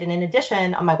discussion guide. And in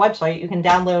addition, on my website, you can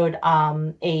download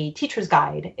a teacher's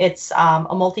guide. It's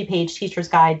a multi-page teacher's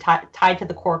guide tied to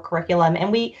the core curriculum.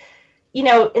 And we,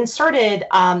 inserted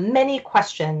many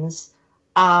questions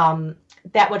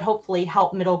that would hopefully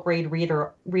help middle grade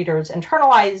readers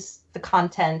internalize the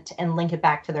content and link it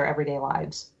back to their everyday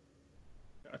lives.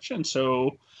 Gotcha. And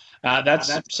so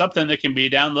that's something that can be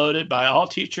downloaded by all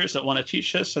teachers that want to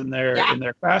teach this in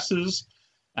their classes.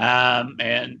 When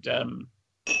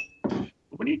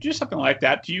you do something like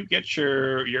that, do you get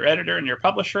your editor and your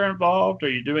publisher involved? Or are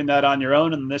you doing that on your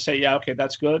own and they say, yeah, okay,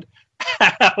 that's good?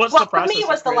 What's the process? For me, it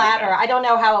was the latter. I don't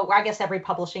know how, I guess every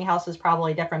publishing house is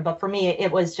probably different, but for me,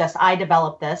 it was just, I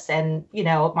developed this and,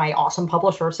 my awesome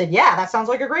publisher said, yeah, that sounds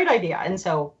like a great idea. And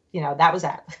so, that was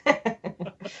that.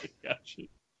 Gotcha.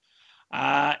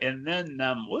 And then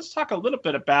let's talk a little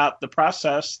bit about the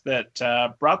process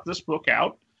that brought this book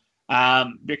out,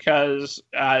 because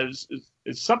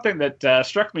it's something that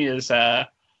struck me as,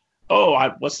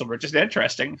 what's the word? Just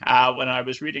interesting. When I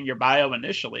was reading your bio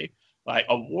initially, like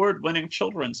award-winning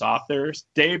children's author's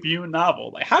debut novel.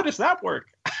 Like, how does that work?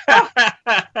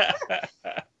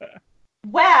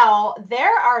 Well,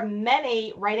 there are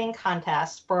many writing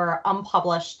contests for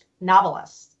unpublished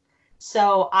novelists.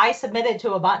 So I submitted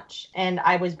to a bunch, and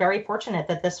I was very fortunate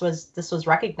that this was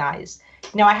recognized.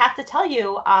 I have to tell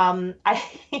you, I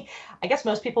guess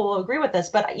most people will agree with this,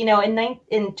 but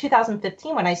in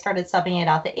 2015, when I started subbing it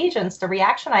out to agents, the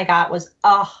reaction I got was,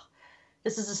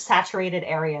 this is a saturated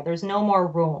area. There's no more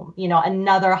room.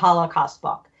 Another Holocaust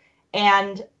book,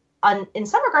 and in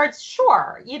some regards,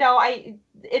 sure,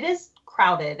 it is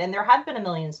crowded, and there have been a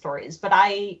million stories, but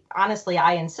I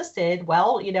insisted,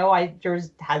 there's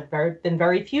been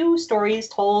very few stories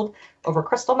told over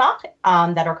Kristallnacht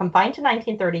that are confined to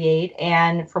 1938,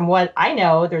 and from what I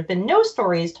know, there's been no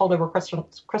stories told over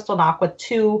Kristallnacht with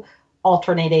two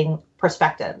alternating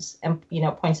perspectives and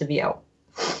points of view.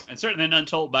 And certainly none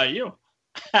told by you.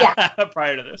 Yeah.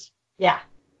 Prior to this. Yeah.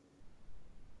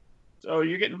 So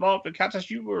you get involved in contests.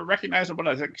 You were recognized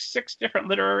in 6 different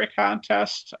literary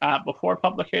contests before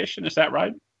publication. Is that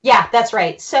right? Yeah, that's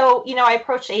right. So, I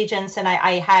approached agents and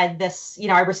I had this,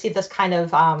 I received this kind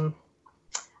of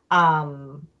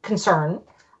concern,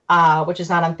 which is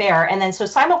not unfair. And then so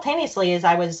simultaneously as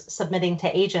I was submitting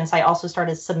to agents, I also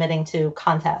started submitting to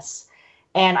contests.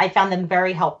 And I found them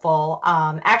very helpful.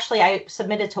 Actually, I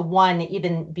submitted to one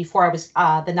even before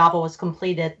the novel was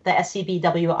completed, the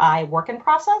SCBWI Work in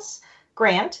Process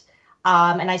grant.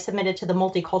 And I submitted to the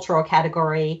multicultural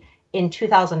category in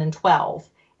 2012.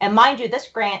 And mind you, this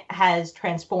grant has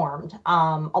transformed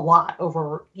a lot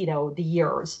over, the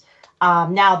years.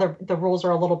 Now the rules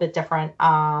are a little bit different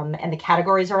and the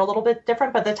categories are a little bit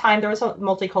different. But at the time, there was a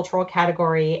multicultural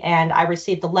category and I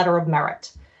received the letter of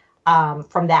merit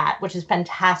from that, which is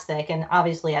fantastic. And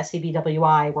obviously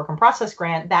SCBWI Work in Process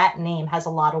grant, that name has a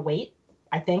lot of weight,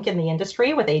 I think, in the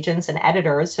industry with agents and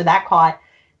editors. So that caught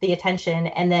the attention.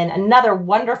 And then another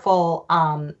wonderful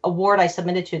award I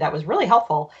submitted to that was really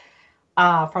helpful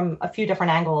from a few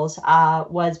different angles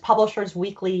was Publishers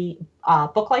Weekly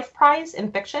Book Life Prize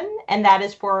in Fiction. And that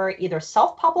is for either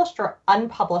self-published or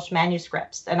unpublished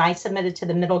manuscripts. And I submitted to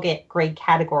the middle grade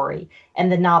category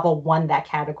and the novel won that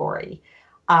category.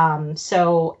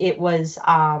 So it was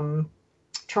Taran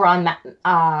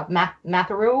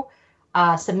Matharu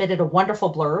submitted a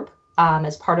wonderful blurb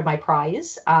as part of my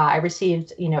prize. I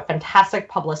received, fantastic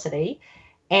publicity,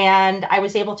 and I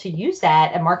was able to use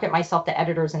that and market myself to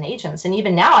editors and agents. And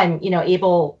even now, I'm,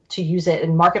 able to use it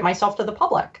and market myself to the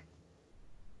public.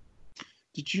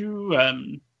 Did you?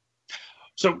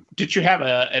 So did you have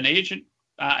an agent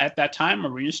at that time, or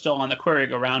were you still on the query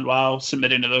go round while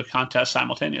submitting to the contest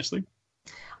simultaneously?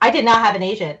 I did not have an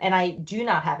agent, and I do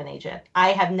not have an agent. I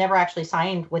have never actually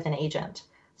signed with an agent.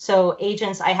 So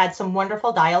agents, I had some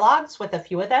wonderful dialogues with a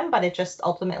few of them, but it just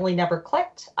ultimately never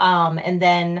clicked. And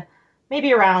then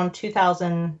maybe around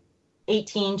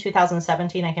 2018,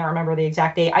 2017, I can't remember the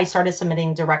exact date, I started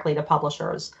submitting directly to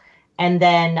publishers. And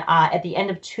then at the end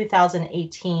of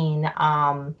 2018,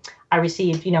 I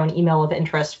received, an email of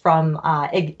interest from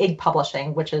IG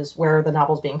Publishing, which is where the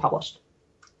novel's being published.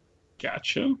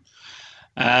 Gotcha.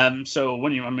 So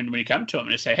when you come to them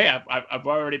and you say, hey, I've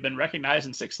already been recognized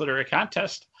in 6 literary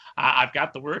contests. I've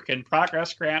got the work in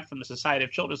progress grant from the Society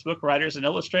of Children's Book Writers and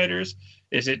Illustrators.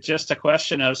 Is it just a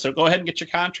question of, so go ahead and get your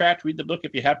contract, read the book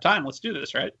if you have time. Let's do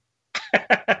this, right?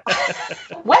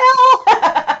 Well,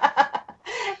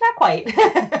 not quite.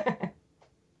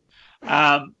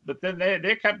 But then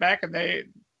they come back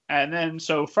and then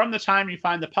so from the time you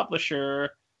find the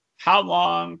publisher, how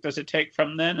long does it take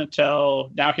from then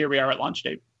until now here we are at launch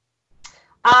date?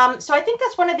 So I think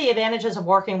that's one of the advantages of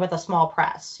working with a small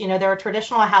press. They're a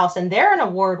traditional house and they're an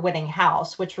award-winning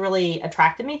house, which really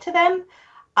attracted me to them.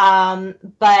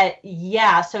 But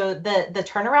yeah, so the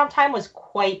turnaround time was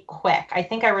quite quick. I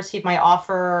think I received my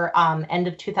offer end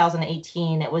of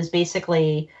 2018. It was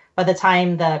basically by the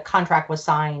time the contract was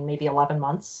signed, maybe 11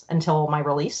 months until my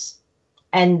release.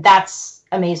 And that's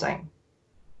amazing.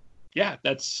 Yeah,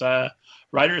 that's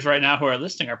writers right now who are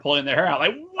listening are pulling their hair out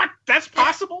like, what? That's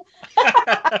possible?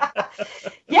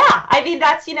 Yeah, I mean,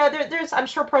 that's, there's, I'm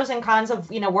sure, pros and cons of,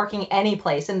 working any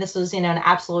place. And this was, an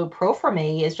absolute pro for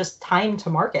me, is just time to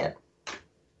market.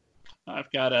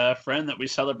 I've got a friend that we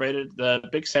celebrated the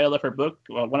big sale of her book.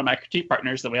 Well, one of my critique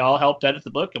partners that we all helped edit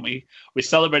the book, and we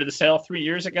celebrated the sale 3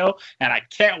 years ago. And I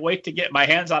can't wait to get my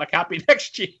hands on a copy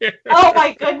next year. Oh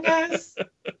my goodness!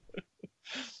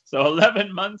 So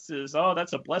 11 months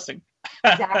that's a blessing.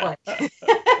 Exactly.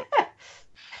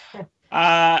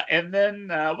 And then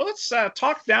let's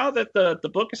talk now that the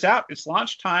book is out. It's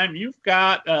launch time. You've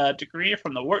got a degree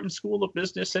from the Wharton School of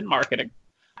Business and Marketing.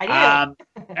 I do.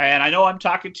 And I know I'm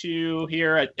talking to you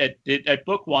here at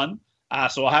book 1,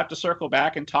 so I'll have to circle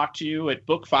back and talk to you at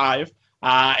book 5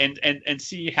 and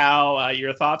see how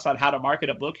your thoughts on how to market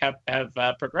a book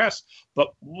have progressed. But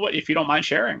what, if you don't mind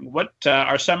sharing, what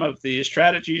are some of the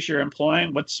strategies you're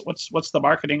employing? What's the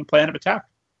marketing plan of attack?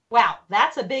 Wow,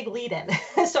 that's a big lead-in.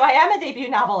 So I am a debut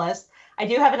novelist. I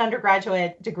do have an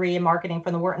undergraduate degree in marketing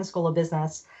from the Wharton School of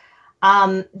Business.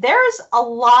 There's a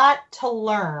lot to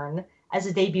learn as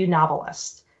a debut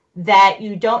novelist that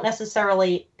you don't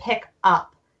necessarily pick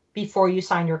up before you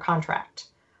sign your contract.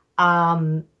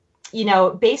 Basics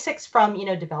from,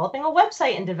 developing a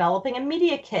website and developing a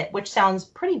media kit, which sounds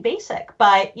pretty basic,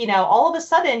 but, all of a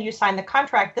sudden you sign the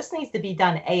contract, this needs to be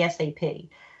done ASAP.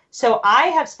 So I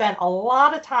have spent a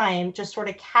lot of time just sort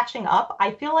of catching up,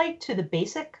 I feel like, to the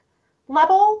basic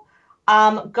level.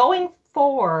 Going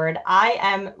forward, I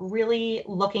am really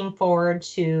looking forward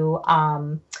to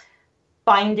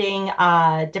finding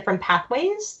different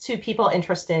pathways to people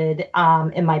interested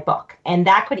in my book. And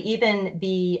that could even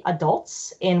be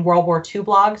adults in World War II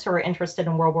blogs who are interested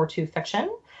in World War II fiction.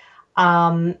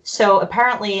 So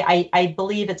apparently, I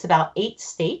believe it's about 8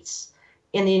 states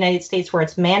in the United States where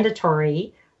it's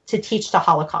mandatory to teach the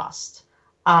Holocaust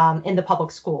in the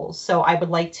public schools. So I would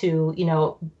like to,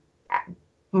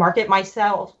 market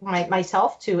myself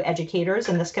to educators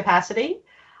in this capacity.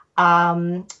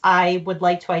 I would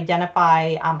like to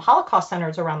identify Holocaust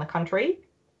centers around the country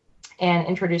and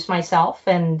introduce myself,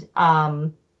 and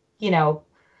perhaps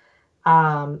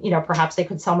they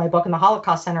could sell my book in the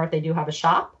Holocaust Center if they do have a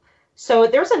shop. So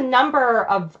there's a number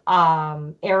of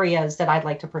areas that I'd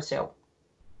like to pursue.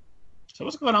 So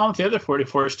what's going on with the other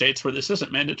 44 states where this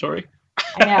isn't mandatory?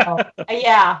 I know.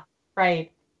 Yeah,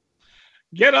 right.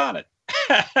 Get on it.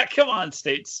 Come on,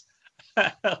 states.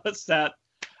 Let's not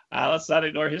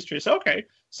ignore history. So, okay.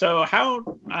 So how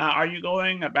are you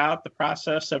going about the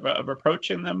process of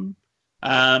approaching them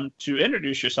to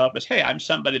introduce yourself as, hey, I'm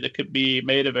somebody that could be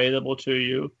made available to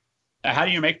you? How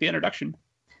do you make the introduction?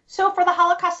 So for the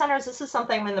Holocaust centers, this is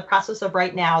something I'm in the process of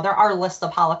right now. There are lists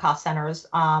of Holocaust centers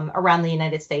around the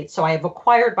United States. So I have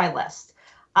acquired my list.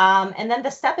 And then the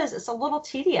step is, it's a little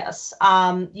tedious.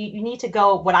 You need to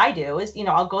go, what I do is,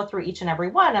 I'll go through each and every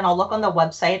one and I'll look on the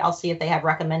website. I'll see if they have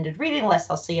recommended reading lists.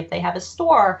 I'll see if they have a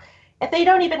store. If they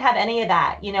don't even have any of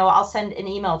that, I'll send an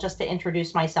email just to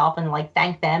introduce myself and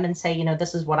thank them and say,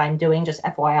 this is what I'm doing. Just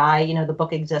FYI, the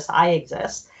book exists. I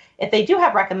exist. If they do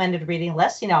have recommended reading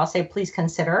lists, I'll say, please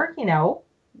consider,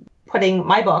 putting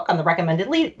my book on the recommended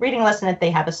reading list. And if they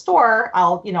have a store,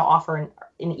 I'll, offer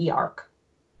an e-arc.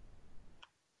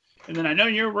 And then I know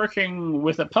you're working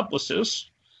with a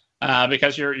publicist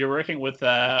because you're working with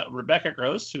Rebecca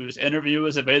Gross, whose interview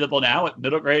is available now at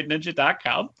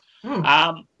middlegradeninja.com.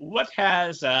 What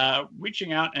has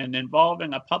reaching out and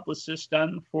involving a publicist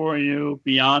done for you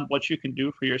beyond what you can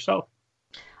do for yourself?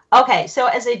 Okay, so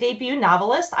as a debut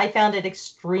novelist, I found it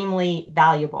extremely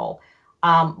valuable.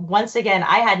 Once again,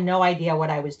 I had no idea what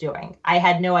I was doing. I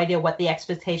had no idea what the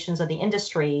expectations of the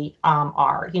industry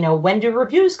are. When do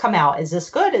reviews come out? Is this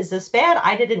good? Is this bad?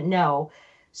 I didn't know.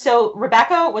 So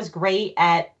Rebecca was great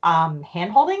at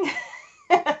hand-holding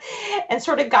and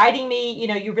sort of guiding me.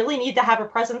 You really need to have a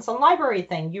presence on library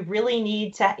thing. You really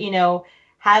need to,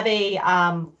 have a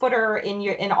footer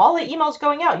in all the emails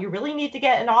going out. You really need to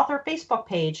get an author Facebook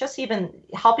page. Just even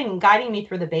guiding me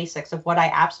through the basics of what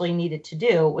I absolutely needed to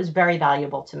do was very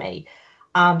valuable to me.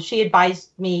 She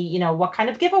advised me, what kind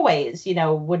of giveaways,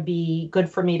 would be good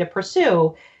for me to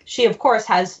pursue. She, of course,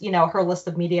 has, her list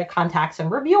of media contacts and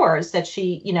reviewers that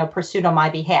she, pursued on my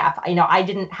behalf. I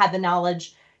didn't have the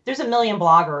knowledge. There's a million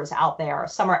bloggers out there.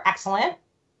 Some are excellent.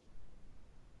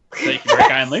 Thank you very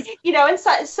kindly. And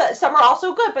some are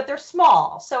also good, but they're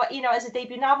small. So, as a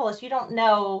debut novelist, you don't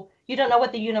know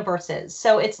what the universe is.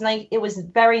 So it's nice. It was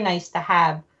very nice to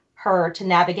have her to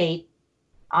navigate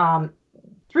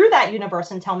through that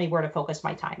universe and tell me where to focus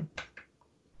my time.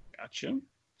 Gotcha.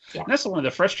 Yeah. And that's one of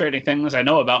the frustrating things I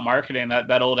know about marketing.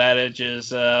 That old adage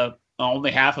is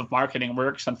only half of marketing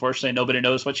works. Unfortunately, nobody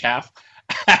knows which half.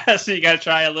 So you got to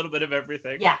try a little bit of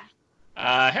everything. Yeah.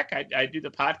 Heck, I do the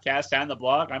podcast and the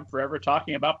blog. I'm forever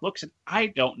talking about books, and I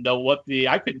don't know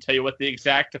I couldn't tell you what the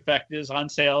exact effect is on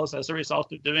sales as a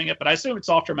result of doing it, but I assume it's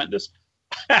all tremendous.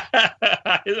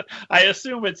 I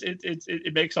assume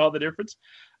it makes all the difference.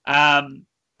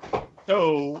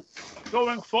 So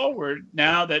going forward,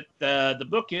 now that the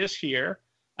book is here,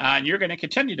 and you're going to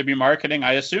continue to be marketing,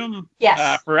 I assume,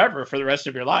 yes, forever for the rest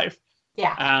of your life.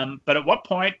 Yeah. But at what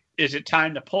point is it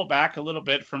time to pull back a little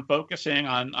bit from focusing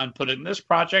on putting this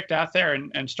project out there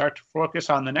and start to focus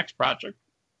on the next project?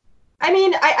 I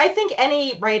mean, I think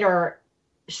any writer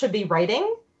should be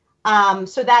writing.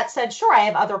 So that said, sure, I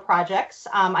have other projects.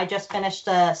 I just finished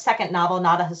a second novel,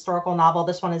 not a historical novel.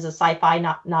 This one is a sci-fi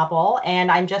novel,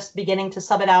 and I'm just beginning to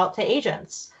sub it out to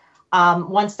agents.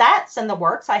 Once that's in the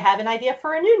works, I have an idea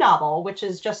for a new novel, which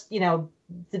is just,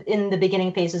 in the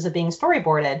beginning phases of being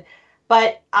storyboarded.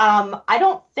 But I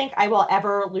don't think I will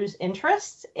ever lose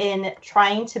interest in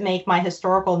trying to make my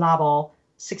historical novel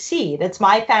succeed. It's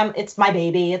my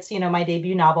baby. It's, my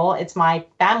debut novel. It's my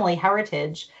family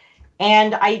heritage.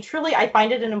 And I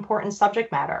find it an important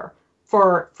subject matter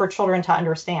for children to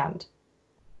understand.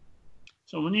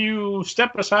 So when you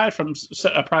step aside from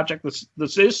a project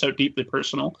that is so deeply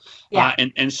personal,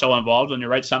 and so involved, when you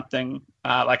write something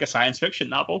like a science fiction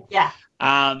novel,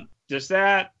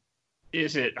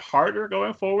 is it harder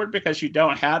going forward because you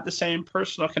don't have the same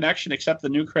personal connection except the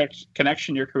new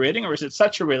connection you're creating? Or is it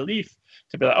such a relief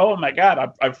to be like, oh my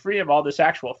God, I'm free of all this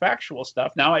actual factual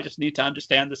stuff. Now I just need to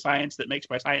understand the science that makes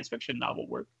my science fiction novel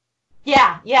work.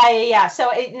 Yeah.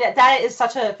 So that is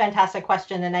such a fantastic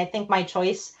question. And I think my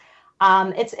choice,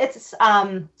 it's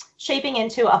shaping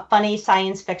into a funny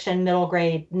science fiction middle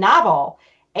grade novel.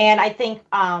 And I think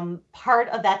part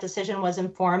of that decision was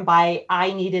informed by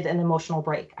I needed an emotional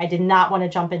break. I did not want to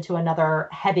jump into another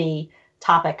heavy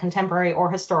topic, contemporary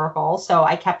or historical. So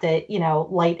I kept it,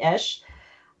 light-ish.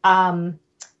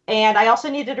 And I also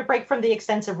needed a break from the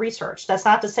extensive research. That's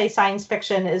not to say science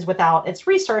fiction is without its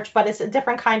research, but it's a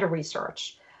different kind of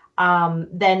research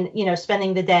than,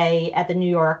 spending the day at the New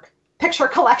York Picture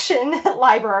Collection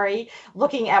Library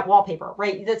looking at wallpaper,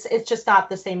 right? It's just not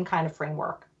the same kind of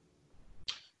framework.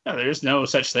 No, there's no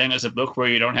such thing as a book where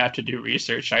you don't have to do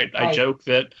research. I joke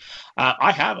that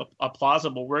I have a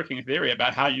plausible working theory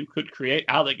about how you could create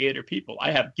alligator people.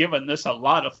 I have given this a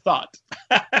lot of thought.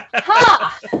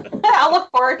 I'll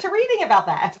look forward to reading about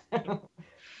that.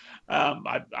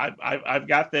 I've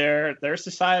got their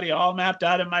society all mapped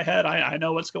out in my head. I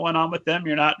know what's going on with them.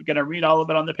 You're not going to read all of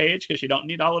it on the page because you don't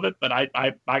need all of it. But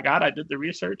I did the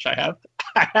research. I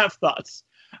have thoughts.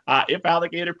 If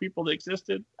alligator people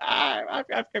existed,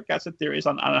 I've got some theories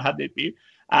on how they'd be.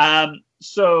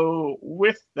 So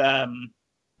with them,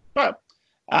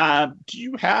 do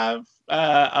you have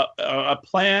a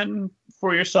plan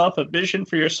for yourself, a vision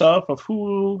for yourself of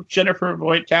who Jennifer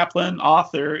Voigt Kaplan,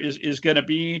 author, is going to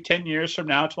be 10 years from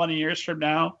now, 20 years from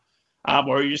now?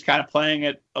 Or are you just kind of playing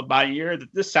it by ear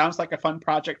that this sounds like a fun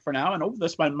project for now and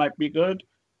this one might be good?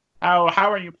 How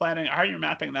are you planning? How are you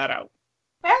mapping that out?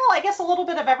 Well, I guess a little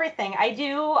bit of everything. I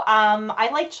do. I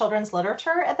like children's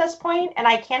literature at this point, and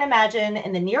I can't imagine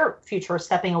in the near future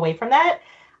stepping away from that.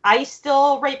 I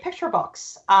still write picture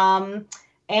books, and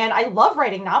I love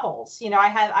writing novels. I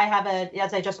have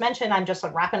as I just mentioned, I'm just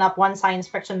wrapping up one science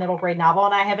fiction middle grade novel,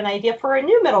 and I have an idea for a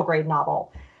new middle grade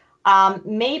novel.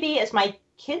 Maybe as my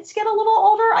kids get a little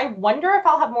older, I wonder if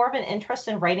I'll have more of an interest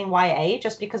in writing YA,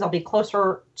 just because I'll be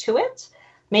closer to it.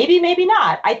 Maybe, maybe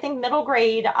not. I think middle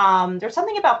grade, there's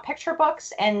something about picture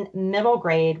books and middle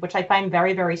grade, which I find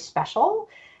very, very special,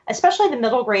 especially the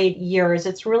middle grade years.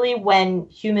 It's really when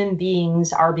human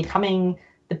beings are becoming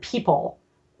the people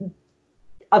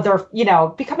of their,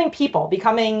 becoming people,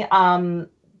 defining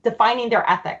their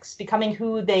ethics, becoming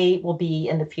who they will be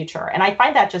in the future. And I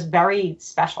find that just very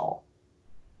special.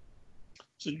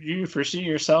 So do you foresee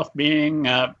yourself being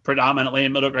predominantly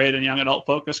middle grade and young adult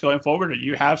focused going forward? Or do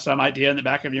you have some idea in the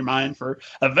back of your mind for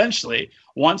eventually,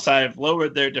 once I've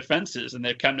lowered their defenses and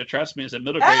they've come to trust me as a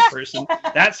middle grade person,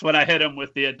 that's when I hit them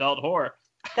with the adult horror?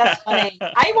 That's funny.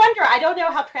 I wonder, I don't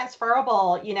know how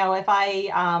transferable, if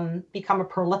I become a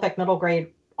prolific middle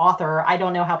grade author, I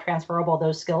don't know how transferable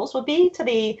those skills would be to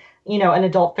the, an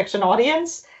adult fiction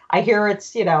audience. I hear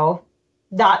it's,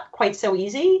 not quite so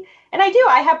easy. And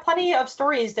I have plenty of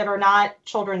stories that are not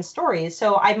children's stories.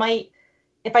 So I might,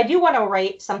 if I do want to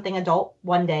write something adult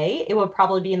one day, it would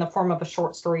probably be in the form of a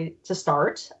short story to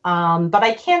start. But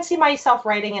I can't see myself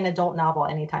writing an adult novel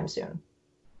anytime soon.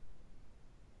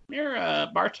 Mir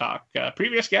Bartok,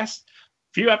 previous guest,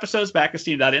 a few episodes back,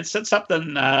 esteemed audience, said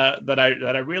something that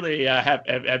I really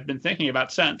have been thinking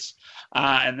about since,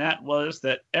 and that was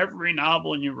that every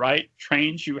novel you write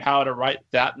trains you how to write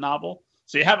that novel.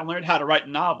 So you haven't learned how to write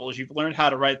novels. You've learned how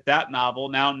to write that novel.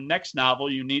 Now, next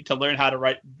novel, you need to learn how to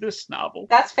write this novel.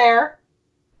 That's fair.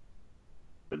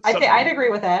 I'd agree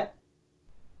with that.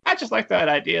 I just like that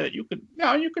idea that you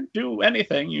could do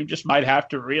anything. You just might have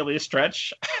to really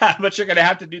stretch, but you're going to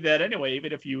have to do that anyway,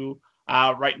 even if you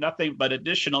write nothing but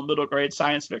additional middle grade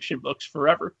science fiction books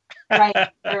forever. Right,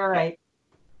 you're right.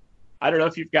 I don't know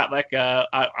if you've got like I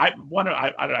don't know,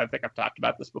 I think I've talked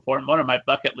about this before. And one of my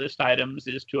bucket list items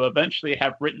is to eventually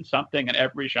have written something in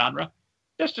every genre,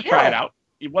 just to try it out,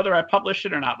 whether I publish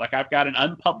it or not. Like I've got an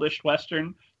unpublished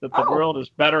Western that the world is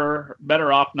better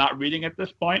off not reading at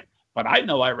this point. But I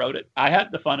know I wrote it. I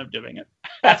had the fun of doing it.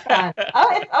 That's fun.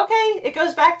 Okay. It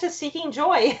goes back to seeking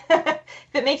joy. If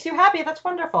it makes you happy, that's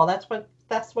wonderful. That's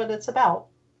what it's about.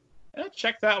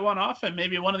 Check that one off, and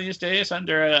maybe one of these days,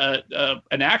 under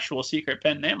an actual secret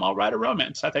pen name, I'll write a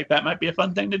romance. I think that might be a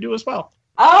fun thing to do as well.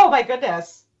 Oh my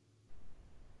goodness!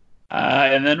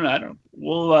 And then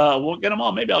we'll get them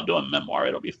all. Maybe I'll do a memoir.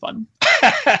 It'll be fun.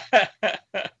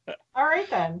 All right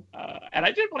then. And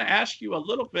I did want to ask you a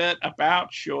little bit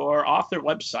about your author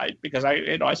website, because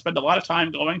I spend a lot of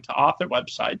time going to author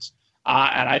websites,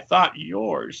 and I thought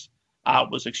yours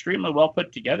was extremely well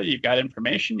put together. You've got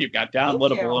information, you've got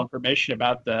downloadable information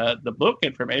about the book,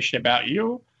 information about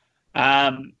you.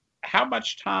 How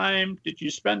much time did you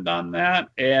spend on that?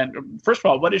 And first of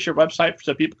all, what is your website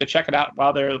so people can check it out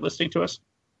while they're listening to us?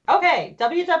 Okay,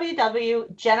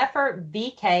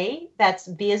 www.jennifervk, that's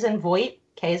V as in Voigt,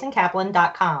 K as in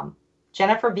Kaplan.com.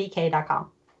 JenniferVK.com.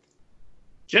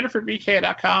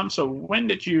 JenniferVK.com. So when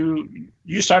did you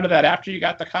started that after you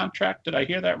got the contract? Did I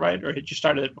hear that right? Or had you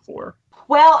started it before?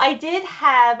 Well, I did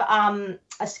have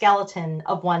a skeleton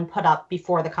of one put up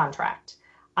before the contract.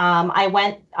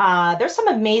 There's some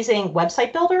amazing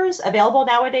website builders available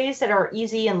nowadays that are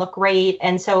easy and look great.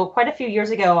 And so quite a few years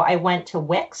ago, I went to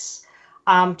Wix,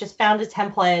 just found a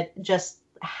template, just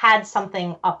had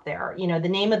something up there, the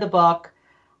name of the book,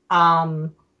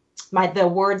 the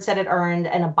words that it earned,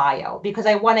 and a bio, because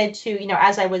I wanted to,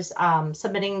 as I was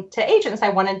submitting to agents, I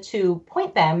wanted to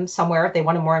point them somewhere if they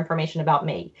wanted more information about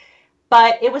me.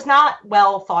 But it was not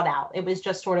well thought out. It was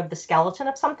just sort of the skeleton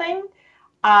of something.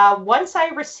 Once I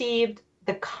received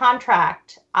the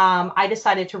contract, I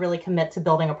decided to really commit to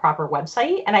building a proper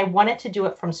website, and I wanted to do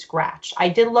it from scratch. I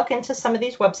did look into some of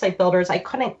these website builders. I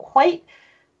couldn't quite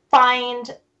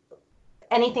find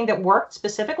anything that worked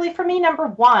specifically for me, number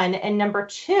one. And number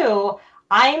two,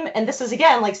 and this is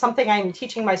again like something I'm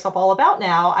teaching myself all about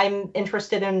now, I'm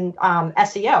interested in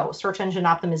SEO, search engine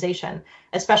optimization,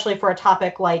 especially for a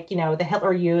topic like, the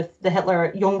Hitler Youth, the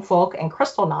Hitler Jungvolk, and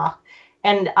Kristallnacht.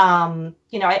 And,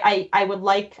 I would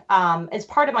like, as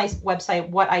part of my website,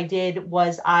 what I did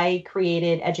was I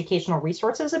created educational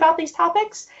resources about these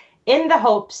topics in the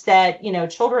hopes that,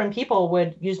 children, people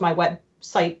would use my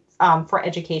website for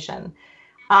education.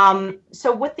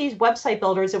 So with these website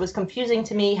builders, it was confusing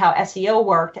to me how SEO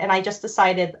worked. And I just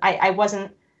decided I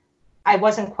wasn't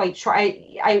quite sure.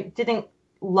 I didn't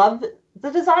love the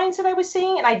designs that I was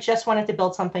seeing, and I just wanted to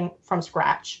build something from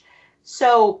scratch.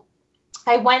 So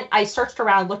I searched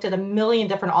around, looked at a million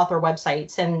different author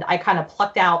websites, and I kind of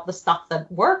plucked out the stuff that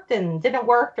worked and didn't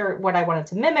work, or what I wanted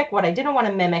to mimic, what I didn't want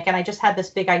to mimic. And I just had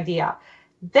this big idea.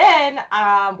 Then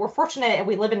we're fortunate, and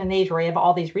we live in an age where we have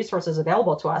all these resources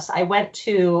available to us. I went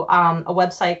to a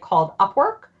website called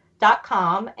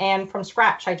Upwork.com, and from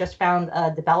scratch, I just found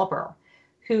a developer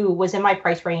who was in my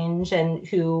price range and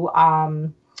who,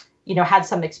 had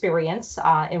some experience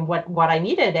in what I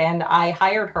needed. And I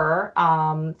hired her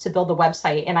to build the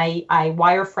website, and I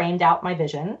wireframed out my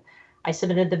vision. I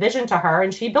submitted the vision to her,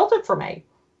 and she built it for me.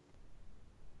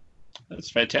 That's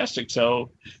fantastic.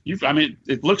 So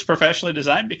it looks professionally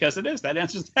designed because it is. That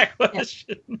answers that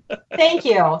question. Yeah. Thank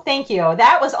you.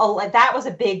 That was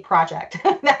a big project.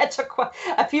 That took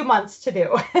a few months to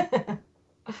do.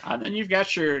 And then you've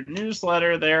got your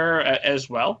newsletter there as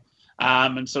well.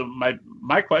 And so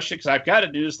my question, because I've got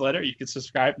a newsletter, you can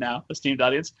subscribe now, esteemed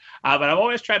audience. But I'm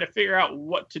always trying to figure out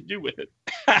what to do with it,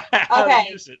 how to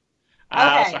use it.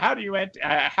 So how do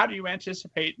you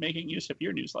anticipate making use of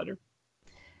your newsletter?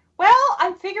 Well,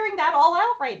 I'm figuring that all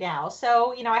out right now.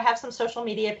 So, I have some social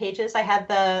media pages. I have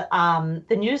the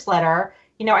newsletter.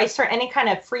 I start any kind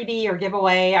of freebie or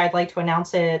giveaway. I'd like to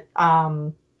announce it,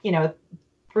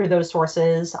 through those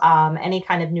sources. Any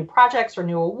kind of new projects or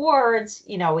new awards,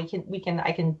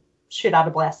 I can shoot out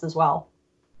a blast as well.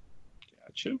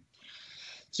 Gotcha.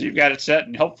 So you've got it set,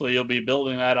 and hopefully you'll be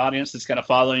building that audience that's going to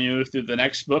follow you through the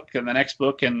next book and the next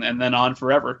book and then on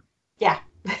forever. Yeah.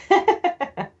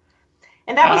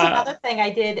 And that was another thing I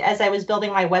did as I was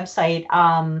building my website.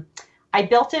 I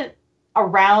built it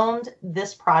around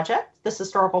this project, this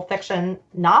historical fiction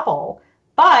novel.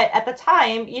 But at the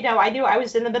time, I knew I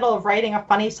was in the middle of writing a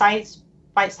funny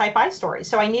sci-fi story.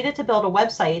 So I needed to build a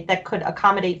website that could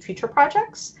accommodate future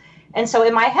projects. And so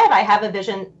in my head, I have a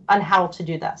vision on how to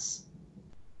do this.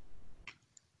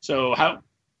 So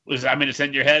it's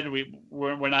in your head,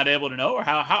 we're not able to know, or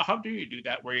how do you do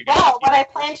that? Well, what I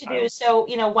plan to do, so,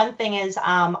 one thing is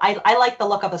I like the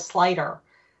look of a slider.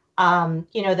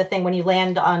 The thing when you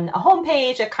land on a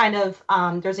homepage, it kind of,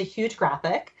 there's a huge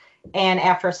graphic, and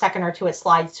after a second or two, it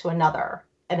slides to another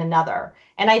and another.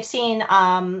 And I've seen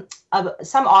some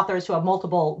authors who have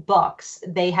multiple books,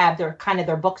 they have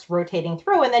their books rotating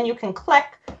through, and then you can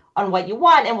click on what you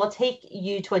want, and will take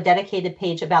you to a dedicated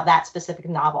page about that specific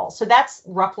novel. So that's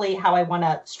roughly how I want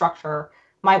to structure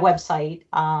my website,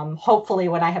 hopefully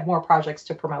when I have more projects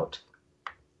to promote.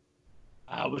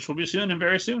 Which will be soon and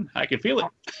very soon. I can feel it.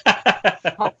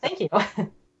 Well, thank you.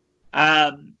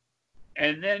 And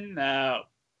then, out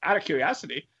of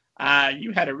curiosity,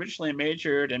 you had originally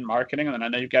majored in marketing, and then I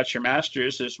know you've got your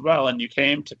master's as well, and you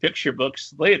came to picture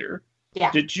books later.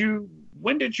 Yeah.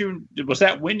 Was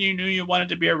that when you knew you wanted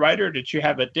to be a writer? Or did you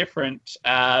have a different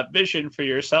vision for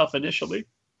yourself initially?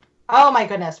 Oh my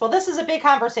goodness. Well, this is a big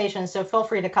conversation, so feel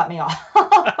free to cut me off.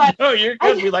 But no, you're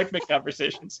good. We like big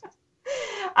conversations.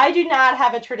 I do not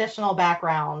have a traditional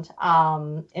background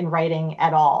in writing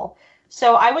at all.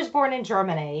 So I was born in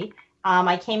Germany.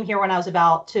 I came here when I was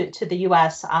to the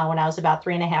U.S. When I was about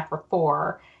 3.5 or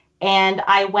 4. And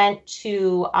I went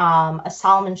to a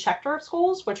Solomon Schechter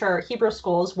schools, which are Hebrew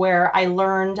schools, where I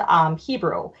learned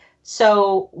Hebrew.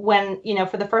 So when,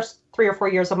 for the first 3 or 4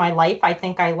 years of my life, I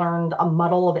think I learned a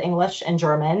muddle of English and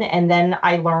German. And then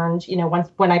I learned,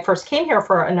 when I first came here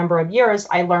for a number of years,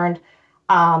 I learned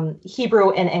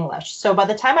Hebrew and English. So by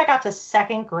the time I got to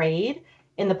 2nd grade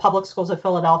in the public schools of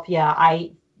Philadelphia,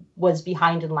 I was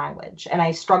behind in language, and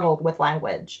I struggled with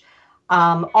language.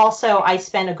 Also, I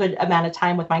spent a good amount of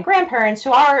time with my grandparents,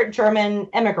 who are German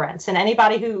immigrants. And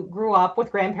anybody who grew up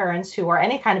with grandparents who are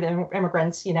any kind of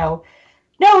immigrants,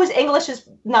 knows English is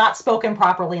not spoken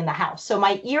properly in the house. So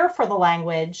my ear for the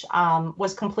language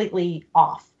was completely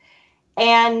off.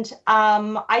 And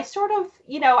I sort of,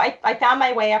 I found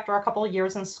my way after a couple of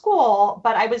years in school,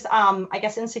 but I was, I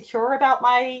guess, insecure about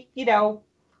my,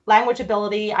 language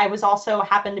ability. I was also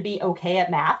happened to be okay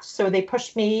at math. So they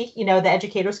pushed me, the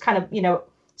educators kind of,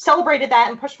 celebrated that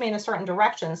and pushed me in a certain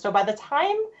direction. So by the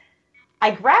time I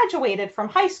graduated from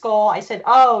high school, I said,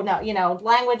 oh, no,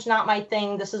 language, not my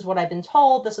thing. This is what I've been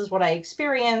told. This is what I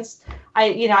experienced.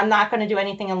 I'm not going to do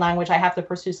anything in language. I have to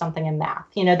pursue something in math.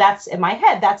 That's in my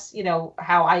head. That's,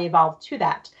 how I evolved to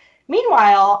that.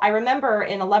 Meanwhile, I remember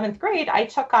in 11th grade, I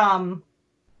took an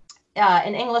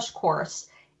English course.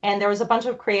 And there was a bunch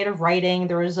of creative writing.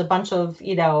 There was a bunch of,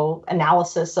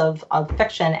 analysis of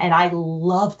fiction. And I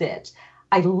loved it.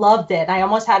 I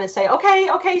almost had to say,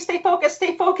 okay, stay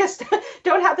focused.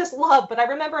 Don't have this love. But I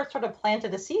remember it sort of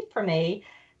planted a seed for me.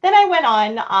 Then I went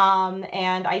on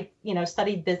and I,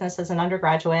 studied business as an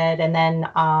undergraduate. And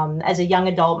then as a young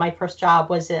adult, my first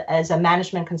job was as a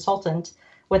management consultant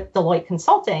with Voigt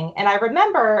Consulting. And I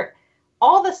remember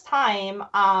all this time,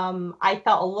 I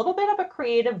felt a little bit of a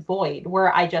creative void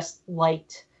where I just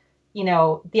liked,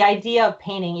 the idea of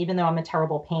painting, even though I'm a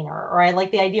terrible painter, or I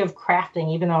like the idea of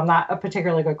crafting, even though I'm not a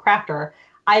particularly good crafter.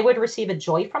 I would receive a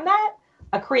joy from that,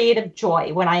 a creative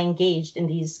joy when I engaged in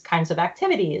these kinds of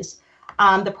activities.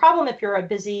 The problem if you're a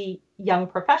busy young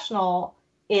professional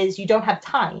is you don't have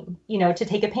time, to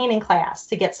take a painting class,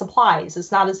 to get supplies.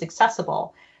 It's not as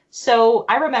accessible. So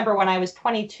I remember when I was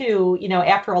 22,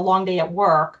 after a long day at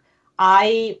work,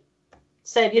 I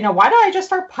said, why don't I just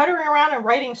start puttering around and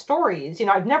writing stories?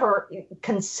 I've never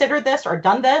considered this or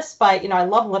done this, but, I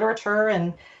love literature.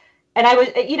 And I was,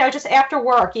 just after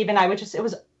work, even it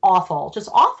was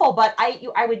awful, but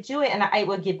I would do it and it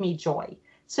would give me joy.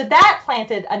 So that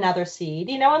planted another seed,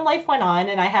 and life went on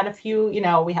and I had a few,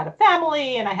 we had a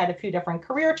family and I had a few different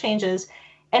career changes.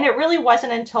 And it really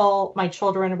wasn't until my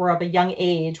children were of a young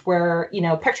age where,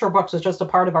 picture books was just a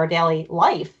part of our daily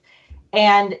life.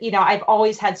 And, I've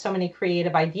always had so many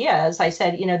creative ideas. I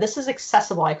said, this is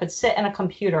accessible. I could sit in a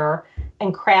computer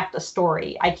and craft a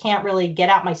story. I can't really get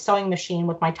out my sewing machine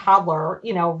with my toddler,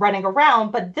 running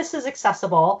around, but this is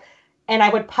accessible. And I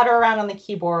would putter around on the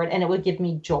keyboard and it would give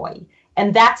me joy.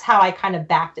 And that's how I kind of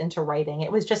backed into writing.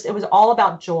 It was all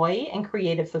about joy and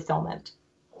creative fulfillment.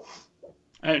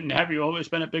 And have you always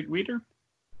been a big reader?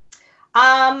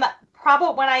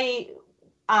 Probably when I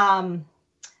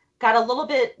got a little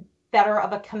bit better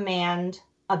of a command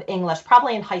of English,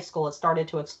 probably in high school, it started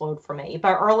to explode for me.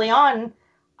 But early on,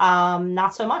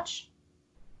 not so much.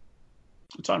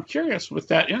 So I'm curious, with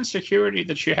that insecurity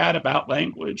that you had about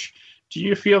language, do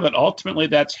you feel that ultimately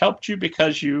that's helped you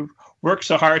because you worked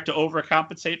so hard to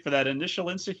overcompensate for that initial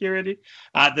insecurity,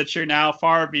 that you're now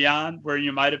far beyond where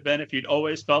you might have been if you'd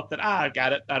always felt that, I've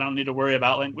got it, I don't need to worry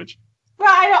about language? Well,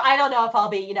 I don't know if I'll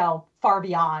be, far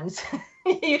beyond.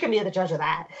 You can be the judge of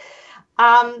that.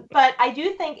 But I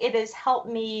do think it has helped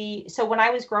me. So when I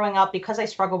was growing up, because I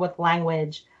struggled with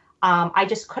language, I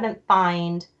just couldn't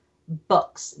find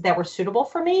books that were suitable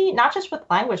for me, not just with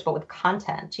language, but with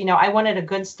content. I wanted a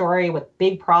good story with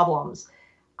big problems.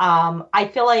 I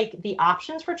feel like the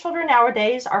options for children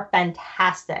nowadays are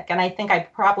fantastic. And I think I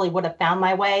probably would have found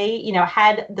my way,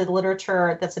 had the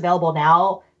literature that's available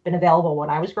now been available when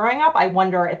I was growing up. I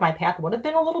wonder if my path would have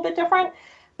been a little bit different.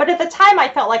 But at the time, I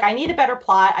felt like I need a better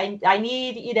plot. I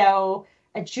need,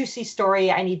 a juicy story.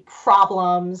 I need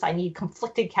problems. I need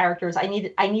conflicted characters. I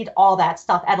need all that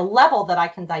stuff at a level that I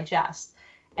can digest.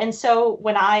 And so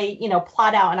when I,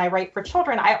 plot out and I write for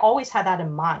children, I always had that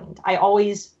in mind. I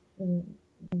always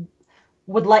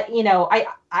would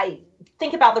I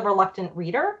think about the reluctant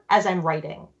reader as I'm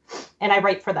writing, and I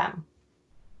write for them.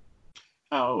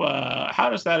 How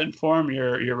does that inform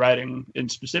your writing in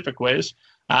specific ways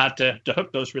to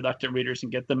hook those reluctant readers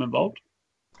and get them involved?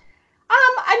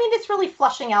 It's really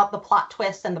fleshing out the plot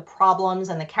twists and the problems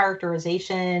and the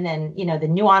characterization and, the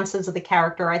nuances of the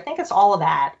character. I think it's all of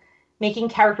that, making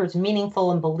characters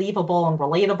meaningful and believable and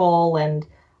relatable, and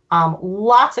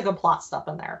lots of good plot stuff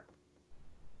in there.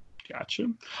 Gotcha.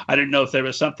 I didn't know if there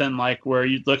was something like where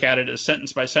you'd look at it as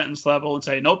sentence by sentence level and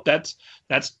say, nope, that's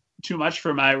too much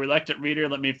for my reluctant reader.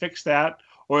 Let me fix that.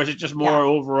 Or is it just more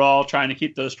overall trying to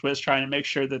keep those twists, trying to make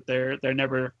sure that they're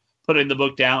never putting the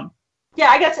book down? Yeah,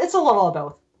 I guess it's a little of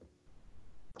both.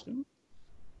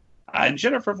 And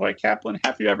Jennifer Voigt Kaplan,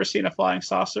 have you ever seen a flying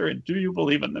saucer, and do you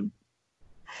believe in them?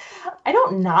 I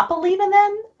don't not believe in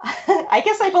them. I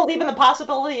guess I believe in the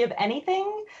possibility of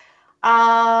anything.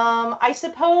 I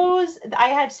suppose I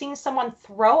had seen someone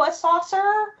throw a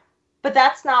saucer, but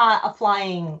that's not a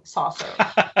flying saucer.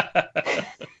 Well,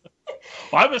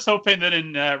 I was hoping that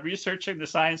in researching the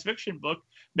science fiction book,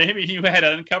 maybe you had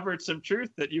uncovered some truth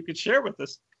that you could share with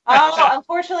us. Oh,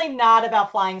 unfortunately not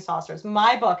about flying saucers.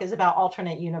 My book is about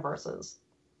alternate universes.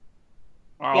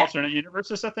 Are alternate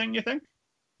universes a thing, you think?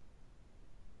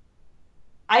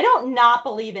 I don't not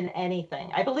believe in anything.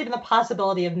 I believe in the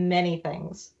possibility of many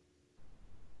things.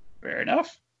 Fair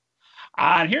enough.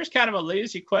 And here's kind of a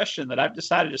lazy question that I've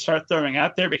decided to start throwing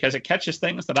out there because it catches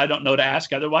things that I don't know to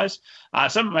ask otherwise.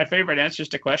 Some of my favorite answers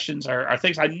to questions are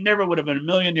things I never would have in a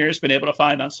million years been able to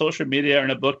find on social media or in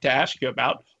a book to ask you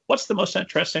about. What's the most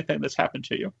interesting thing that's happened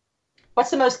to you?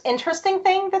 What's the most interesting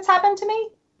thing that's happened to me?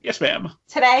 Yes, ma'am.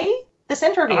 Today? This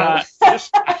interview.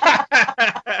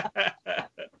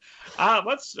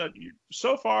 What's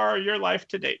so far your life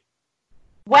to date?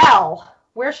 Well,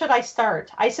 where should I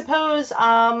start? I suppose one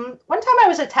time I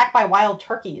was attacked by wild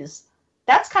turkeys.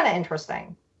 That's kind of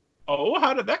interesting. Oh,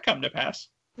 how did that come to pass?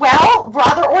 Well,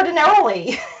 rather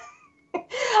ordinarily.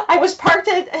 I was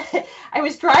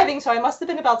driving, so I must have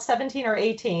been about 17 or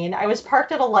 18. I was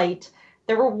parked at a light.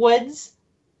 There were woods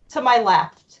to my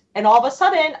left. And all of a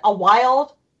sudden, a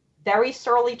wild, very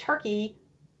surly turkey,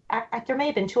 there may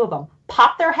have been two of them,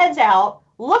 popped their heads out,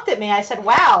 looked at me. I said,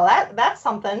 wow, that's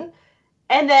something.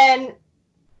 And then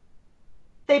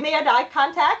they made eye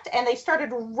contact and they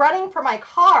started running for my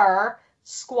car,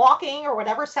 squawking or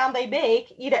whatever sound they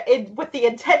make, with the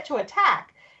intent to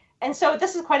attack. And so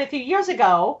this is quite a few years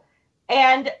ago.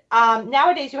 And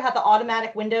nowadays you have the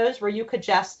automatic windows where you could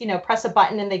just, press a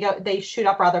button and they shoot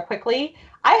up rather quickly.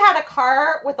 I had a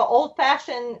car with the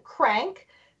old-fashioned crank.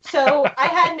 So I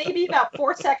had maybe about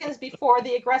 4 seconds before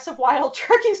the aggressive wild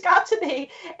turkeys got to me.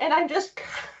 And I'm just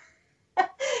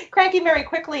cranking very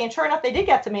quickly. And sure enough, they did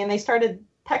get to me and they started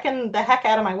pecking the heck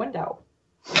out of my window.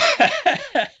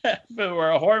 If it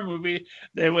were a horror movie,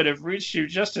 they would have reached you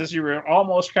just as you were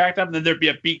almost cracked up, and then there'd be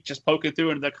a beak just poking through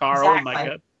into the car. Exactly. Oh my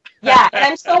god. Yeah, and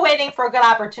I'm still waiting for a good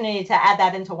opportunity to add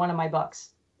that into one of my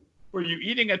books. Were you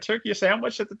eating a turkey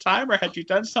sandwich at the time, or had you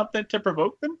done something to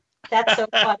provoke them? That's so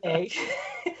funny.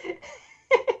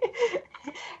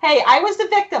 Hey, I was the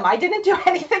victim. I didn't do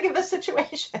anything in the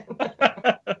situation.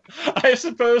 I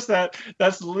suppose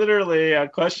that's literally a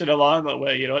question along the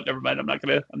way. You know what? Never mind. I'm not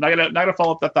gonna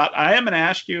follow up that thought. I am gonna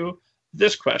ask you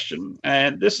this question,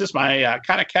 and this is my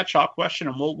kind of catch-all question,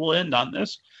 and we'll end on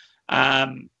this.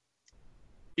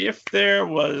 If there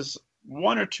was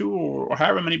one or two or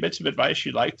however many bits of advice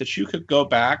you like that you could go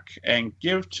back and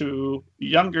give to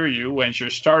younger you as you're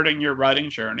starting your writing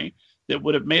journey, that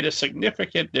would have made a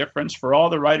significant difference for all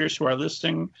the writers who are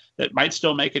listening, that might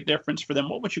still make a difference for them,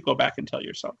 what would you go back and tell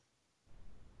yourself?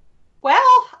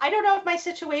 Well, I don't know if my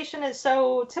situation is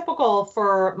so typical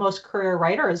for most career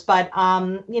writers, but,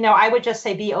 I would just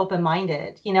say be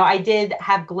open-minded. I did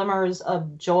have glimmers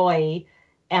of joy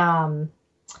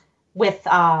with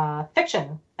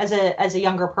fiction as a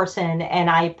younger person, and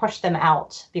I pushed them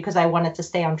out because I wanted to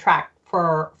stay on track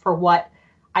for what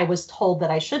I was told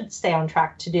that I should stay on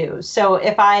track to do. So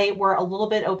if I were a little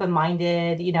bit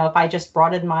open-minded, if I just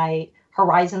broadened my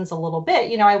horizons a little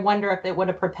bit, I wonder if it would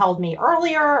have propelled me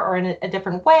earlier or in a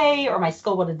different way, or my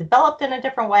skill would have developed in a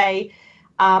different way.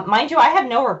 Mind you, I have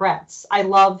no regrets. I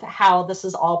love how this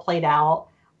is all played out.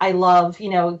 I love,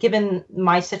 given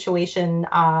my situation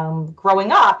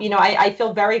growing up, I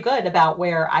feel very good about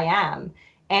where I am.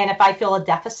 And if I feel a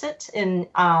deficit in,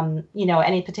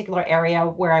 any particular area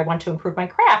where I want to improve my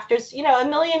craft, there's, a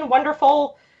million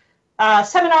wonderful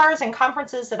seminars and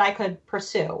conferences that I could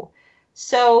pursue.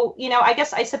 So,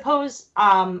 I suppose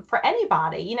for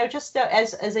anybody, just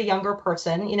as a younger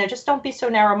person, just don't be so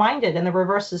narrow-minded. And the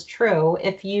reverse is true.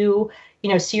 If you,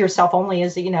 see yourself only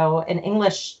as, an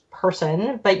English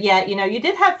person, but yet, you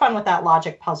did have fun with that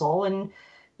logic puzzle, and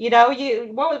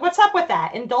what's up with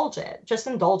that? Indulge it. Just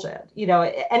indulge it.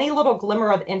 Any little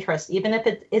glimmer of interest, even if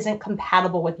it isn't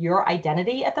compatible with your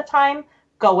identity at the time,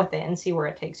 go with it and see where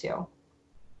it takes you.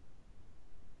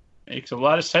 Makes a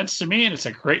lot of sense to me, and it's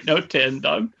a great note to end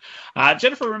on.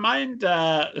 Jennifer, remind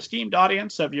esteemed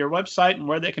audience of your website and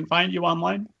where they can find you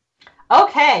online.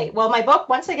 Okay. Well, my book,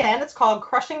 once again, it's called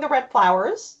Crushing the Red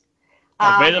Flowers.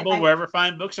 Available wherever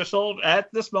fine books are sold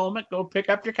at this moment. Go pick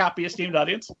up your copy, esteemed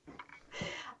audience.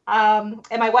 And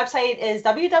my website is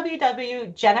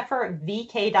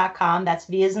www.jennifervk.com. That's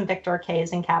V as in Victor, K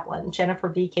as in Kaplan,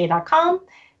 jennifervk.com.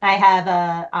 I have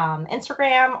a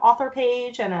Instagram author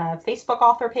page and a Facebook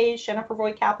author page, Jennifer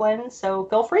Voigt Kaplan. So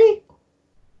feel free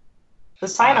to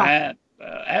sign up.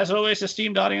 As always,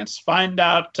 esteemed audience, find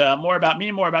out more about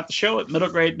me, more about the show at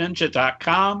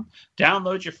middlegradeninja.com.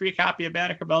 Download your free copy of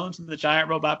Banneker Bones and the Giant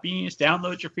Robot Beings.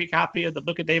 Download your free copy of the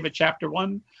Book of David, Chapter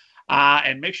 1.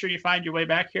 And make sure you find your way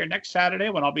back here next Saturday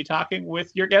when I'll be talking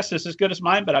with your guest that's as good as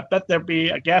mine, but I bet there'll be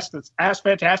a guest that's as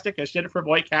fantastic as Jennifer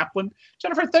Voigt Kaplan.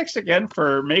 Jennifer, thanks again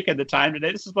for making the time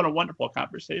today. This has been a wonderful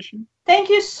conversation. Thank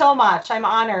you so much. I'm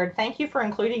honored. Thank you for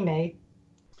including me.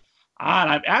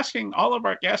 And I'm asking all of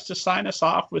our guests to sign us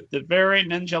off with the very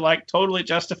ninja-like, totally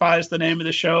justifies the name of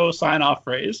the show sign-off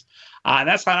phrase. And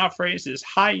that sign-off phrase is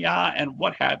hi-ya and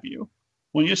what have you.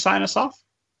 Will you sign us off?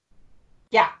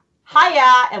 Yeah.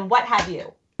 Hiya and what have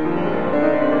you.